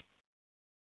ahead.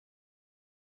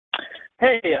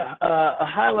 Hey, a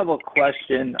high-level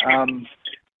question.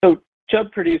 So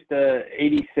Chubb produced a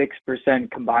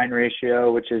 86% combined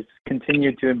ratio, which has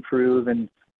continued to improve, and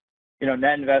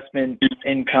net investment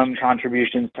income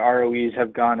contributions to ROEs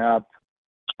have gone up.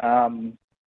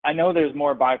 I know there's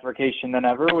more bifurcation than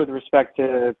ever with respect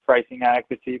to pricing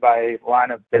adequacy by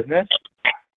line of business,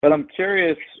 but I'm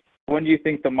curious, when do you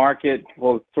think the market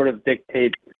will sort of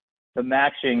dictate the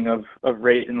matching of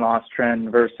rate and loss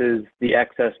trend versus the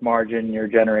excess margin you're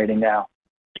generating now?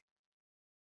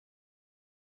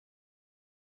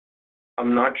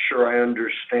 I'm not sure I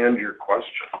understand your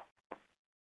question.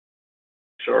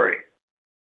 Sorry.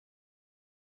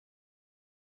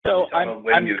 So I'm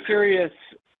curious.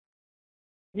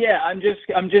 Yeah, I'm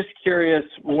just curious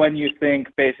when you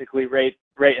think basically rate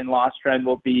and loss trend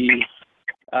will be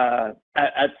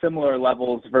at similar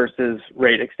levels versus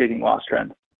rate exceeding loss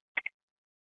trend.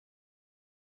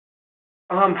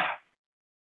 I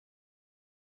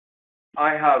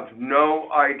have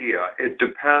no idea. It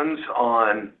depends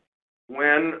on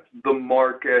when the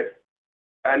market,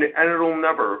 and it'll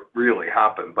never really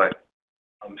happen, but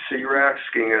so you're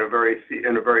asking in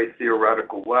a very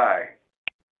theoretical way.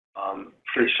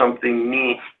 There's something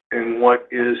neat in what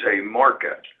is a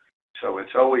market, so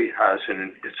it's always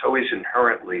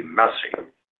inherently messy.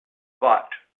 But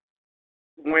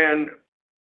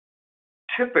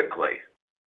typically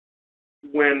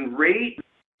when rate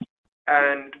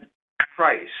and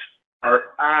price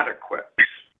are adequate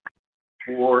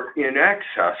or in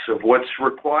excess of what's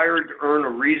required to earn a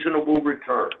reasonable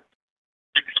return,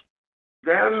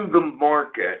 then the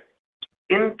market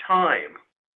in time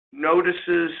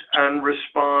notices and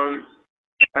responds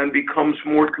and becomes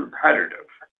more competitive.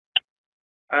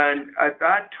 And at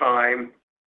that time,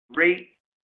 rate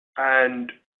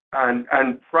and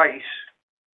price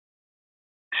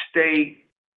stay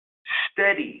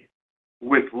steady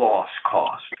with loss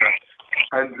cost.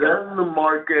 And then the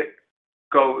market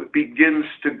begins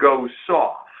to go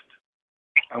soft.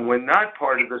 And when that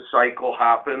part of the cycle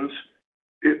happens,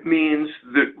 it means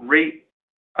that rate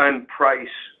and price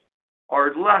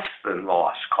are less than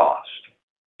loss cost.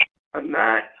 And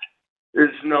that is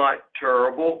not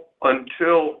terrible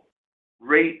until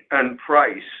rate and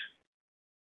price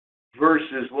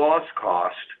versus loss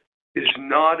cost is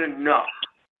not enough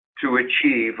to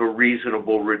achieve a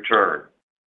reasonable return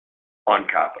on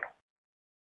capital.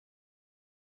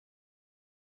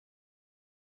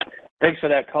 Thanks for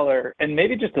that color. And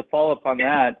maybe just to follow up on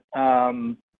that,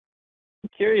 I'm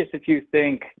curious if you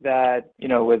think that,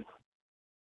 with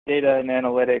data and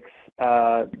analytics,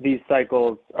 these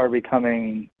cycles are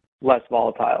becoming less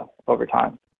volatile over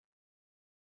time.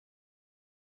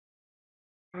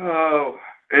 Oh,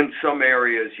 in some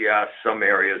areas, yes. Some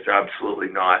areas, absolutely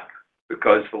not,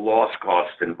 because the loss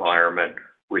cost environment,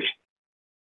 which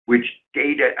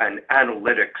data and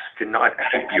analytics cannot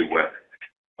help you with,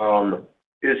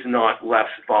 is not less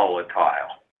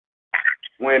volatile.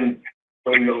 When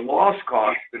the loss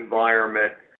cost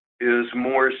environment is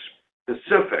more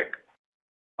specific,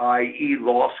 i.e.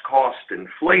 loss cost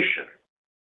inflation,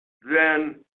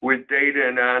 then with data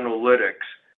and analytics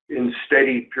in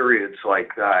steady periods like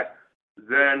that,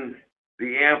 then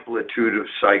the amplitude of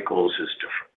cycles is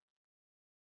different.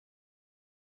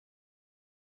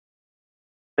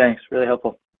 Thanks, really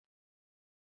helpful.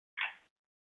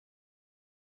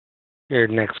 Your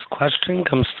next question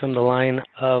comes from the line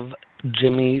of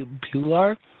Jimmy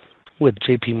Bhullar with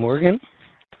JP Morgan.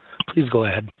 Please go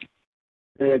ahead.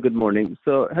 Yeah, good morning.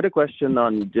 So I had a question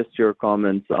on just your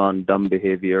comments on dumb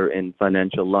behavior in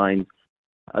financial lines.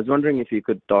 I was wondering if you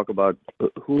could talk about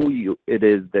it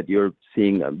is that you're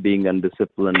seeing being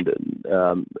undisciplined.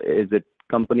 Is it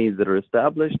companies that are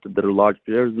established, that are large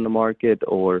players in the market,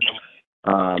 or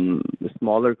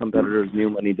smaller competitors, new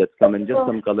money that's coming? Just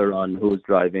some color on who's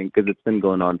driving, because it's been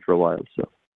going on for a while. So,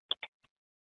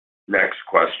 next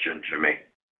question, Jimmy.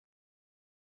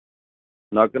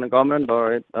 Not going to comment. All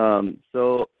right.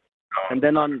 And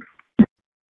then on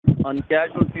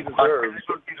casualty reserves,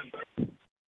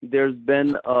 there's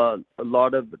been a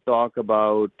lot of talk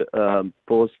about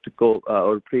post-COVID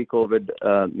or pre-COVID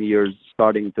years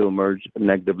starting to emerge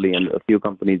negatively, and a few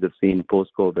companies have seen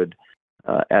post-COVID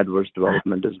adverse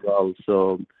development as well.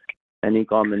 So any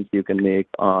comments you can make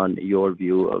on your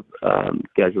view of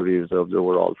casualty reserves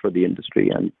overall for the industry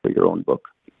and for your own book?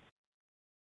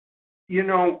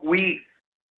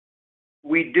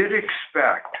 We did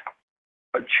expect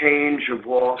a change of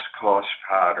loss cost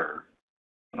pattern,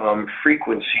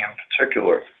 frequency in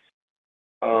particular.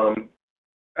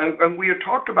 And we had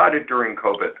talked about it during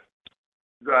COVID,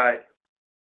 that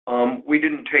we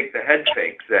didn't take the head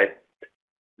fake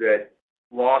that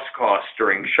loss costs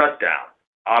during shutdown,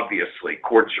 obviously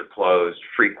courts are closed,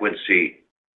 frequency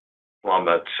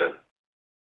plummets,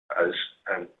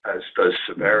 and as does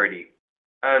severity.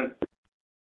 And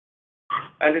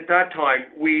at that time,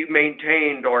 we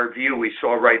maintained our view. We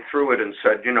saw right through it and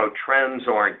said, trends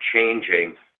aren't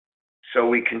changing, so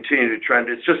we continue to trend.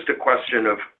 It's just a question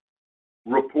of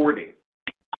reporting,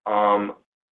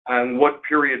 and what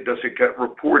period does it get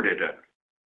reported in.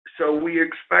 So we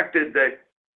expected that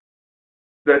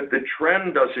the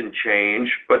trend doesn't change,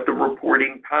 but the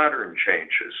reporting pattern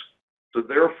changes. So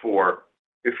therefore,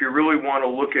 if you really want to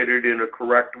look at it in a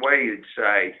correct way, you'd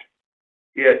say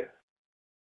it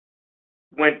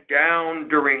went down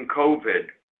during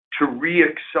COVID to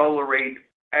re-accelerate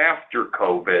after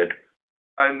COVID,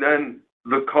 and then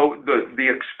the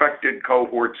expected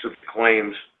cohorts of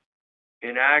claims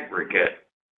in aggregate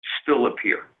still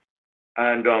appear.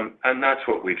 And that's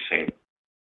what we've seen.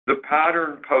 The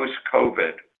pattern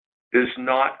post-COVID is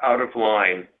not out of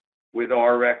line with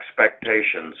our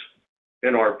expectations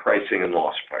in our pricing and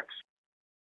loss picks.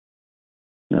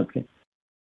 Okay.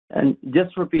 And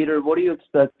just for Peter, what do you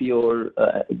expect your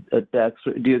tax?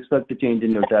 Do you expect a change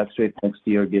in your tax rate next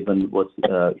year, given what's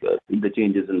the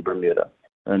changes in Bermuda,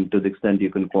 and to the extent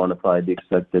you can quantify the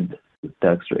expected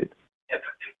tax rate? Yeah,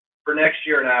 for next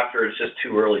year and after, it's just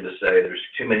too early to say. There's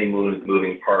too many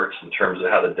moving parts in terms of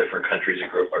how the different countries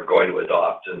are going to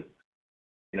adopt, and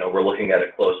we're looking at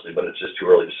it closely, but it's just too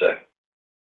early to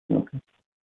say. Okay.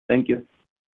 Thank you.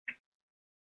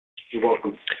 You're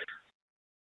welcome.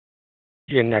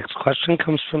 Your next question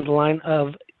comes from the line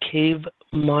of Cave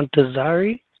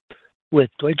Montazeri with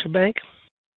Deutsche Bank.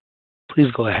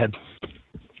 Please go ahead.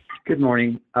 Good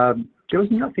morning. There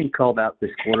was nothing called out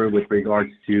this quarter with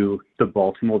regards to the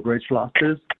Baltimore Bridge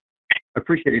losses. I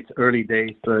appreciate it's early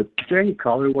days, but is there any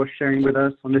color worth sharing with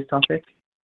us on this topic?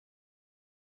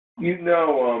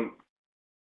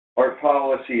 Our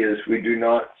policy is we do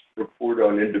not report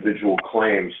on individual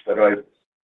claims, but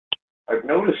I've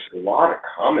noticed a lot of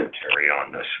commentary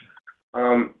on this.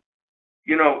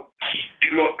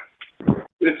 Look,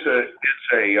 it's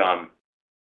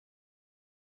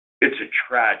a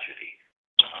tragedy.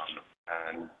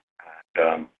 and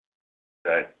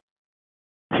that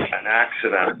an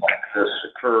accident like this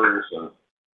occurs, and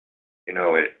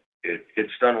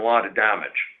it's done a lot of damage.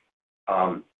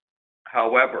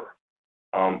 However,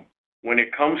 when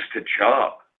it comes to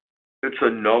Chubb, it's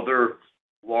another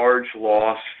large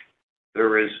loss.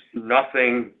 There is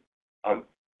nothing.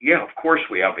 Yeah, of course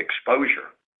we have exposure,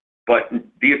 but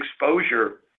the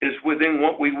exposure is within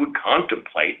what we would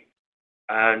contemplate,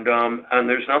 and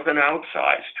there's nothing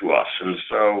outsized to us, and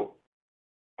so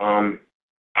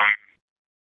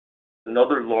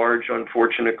another large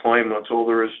unfortunate claim. That's all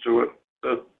there is to it.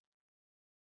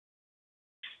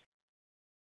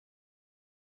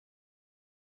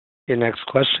 Your next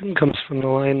question comes from the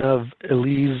line of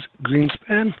Elyse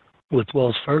Greenspan with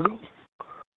Wells Fargo.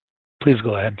 Please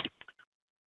go ahead.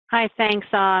 Hi, thanks.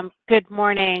 Good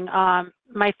morning.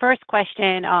 My first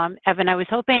question, Evan, I was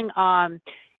hoping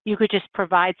you could just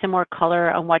provide some more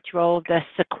color on what drove the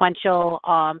sequential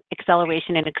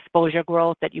acceleration in exposure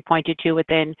growth that you pointed to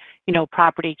within,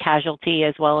 property casualty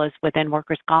as well as within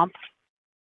workers' comp.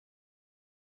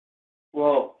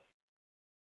 Well,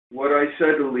 what I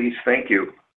said, Elise, thank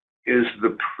you, is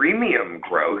the premium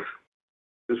growth,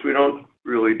 because we don't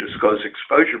really discuss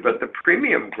exposure, but the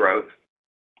premium growth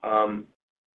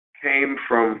came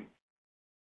from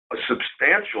a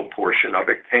substantial portion of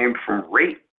it came from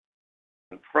rate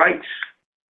and price,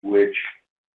 which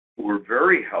were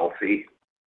very healthy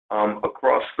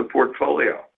across the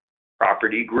portfolio.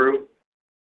 Property grew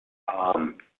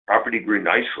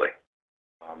nicely.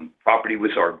 Property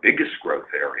was our biggest growth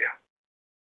area.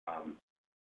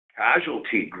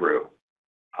 Casualty grew,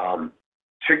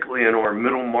 particularly in our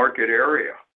middle market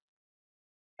area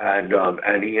and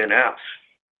E&S.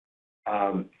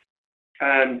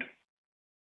 And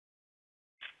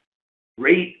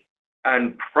rate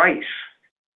and price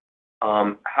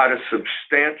had a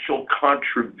substantial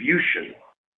contribution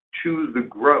to the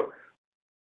growth,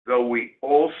 though we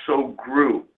also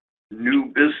grew new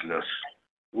business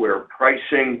where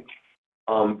pricing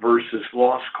versus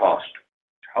loss cost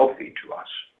is healthy to us.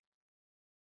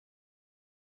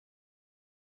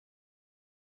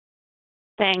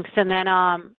 Thanks. And then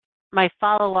my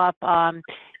follow-up,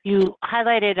 you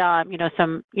highlighted,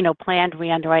 some, planned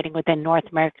re-underwriting within North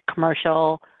America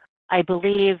commercial. I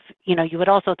believe, you had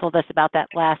also told us about that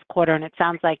last quarter, and it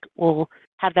sounds like we'll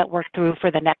have that work through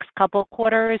for the next couple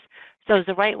quarters. So is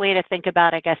the right way to think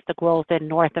about, I guess, the growth in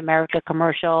North America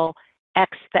commercial,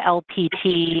 X the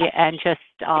LPT, and just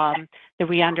the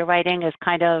re-underwriting is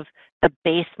kind of the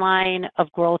baseline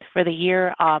of growth for the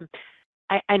year?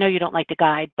 I know you don't like to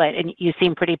guide, but you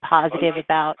seem pretty positive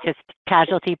about just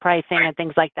casualty pricing and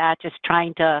things like that, just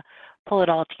trying to pull it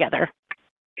all together.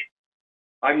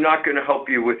 I'm not going to help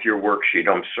you with your worksheet.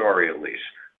 I'm sorry, Elise.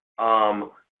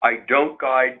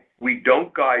 We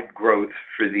don't guide growth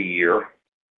for the year.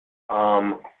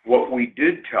 What we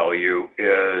did tell you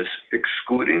is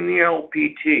excluding the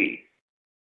LPT,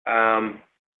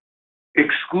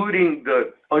 excluding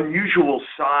the unusual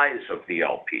size of the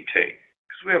LPT,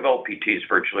 because we have LPTs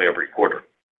virtually every quarter,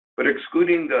 but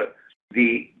excluding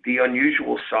the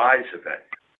unusual size of it,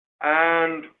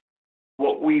 and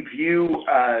what we view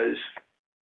as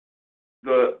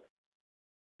the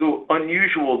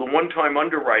unusual, the one-time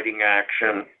underwriting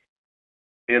action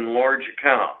in large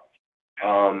account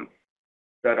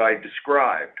that I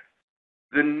described,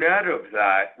 the net of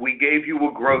that, we gave you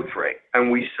a growth rate,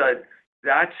 and we said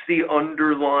that's the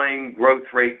underlying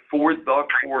growth rate for the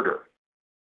quarter.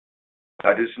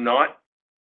 That is not,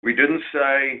 we didn't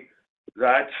say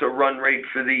that's a run rate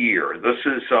for the year. This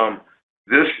is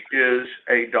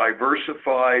a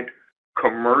diversified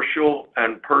commercial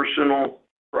and personal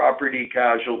property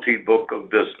casualty book of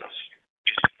business.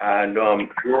 And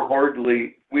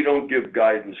we don't give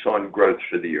guidance on growth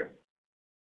for the year.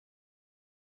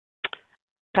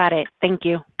 Got it. Thank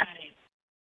you.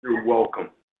 You're welcome.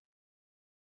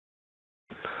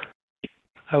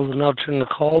 I will now turn the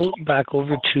call back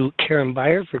over to Karen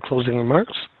Beyer for closing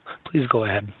remarks. Please go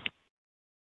ahead.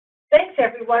 Thanks,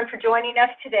 everyone, for joining us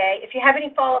today. If you have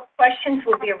any follow-up questions,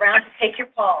 we'll be around to take your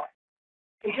call.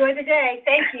 Enjoy the day.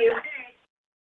 Thank you.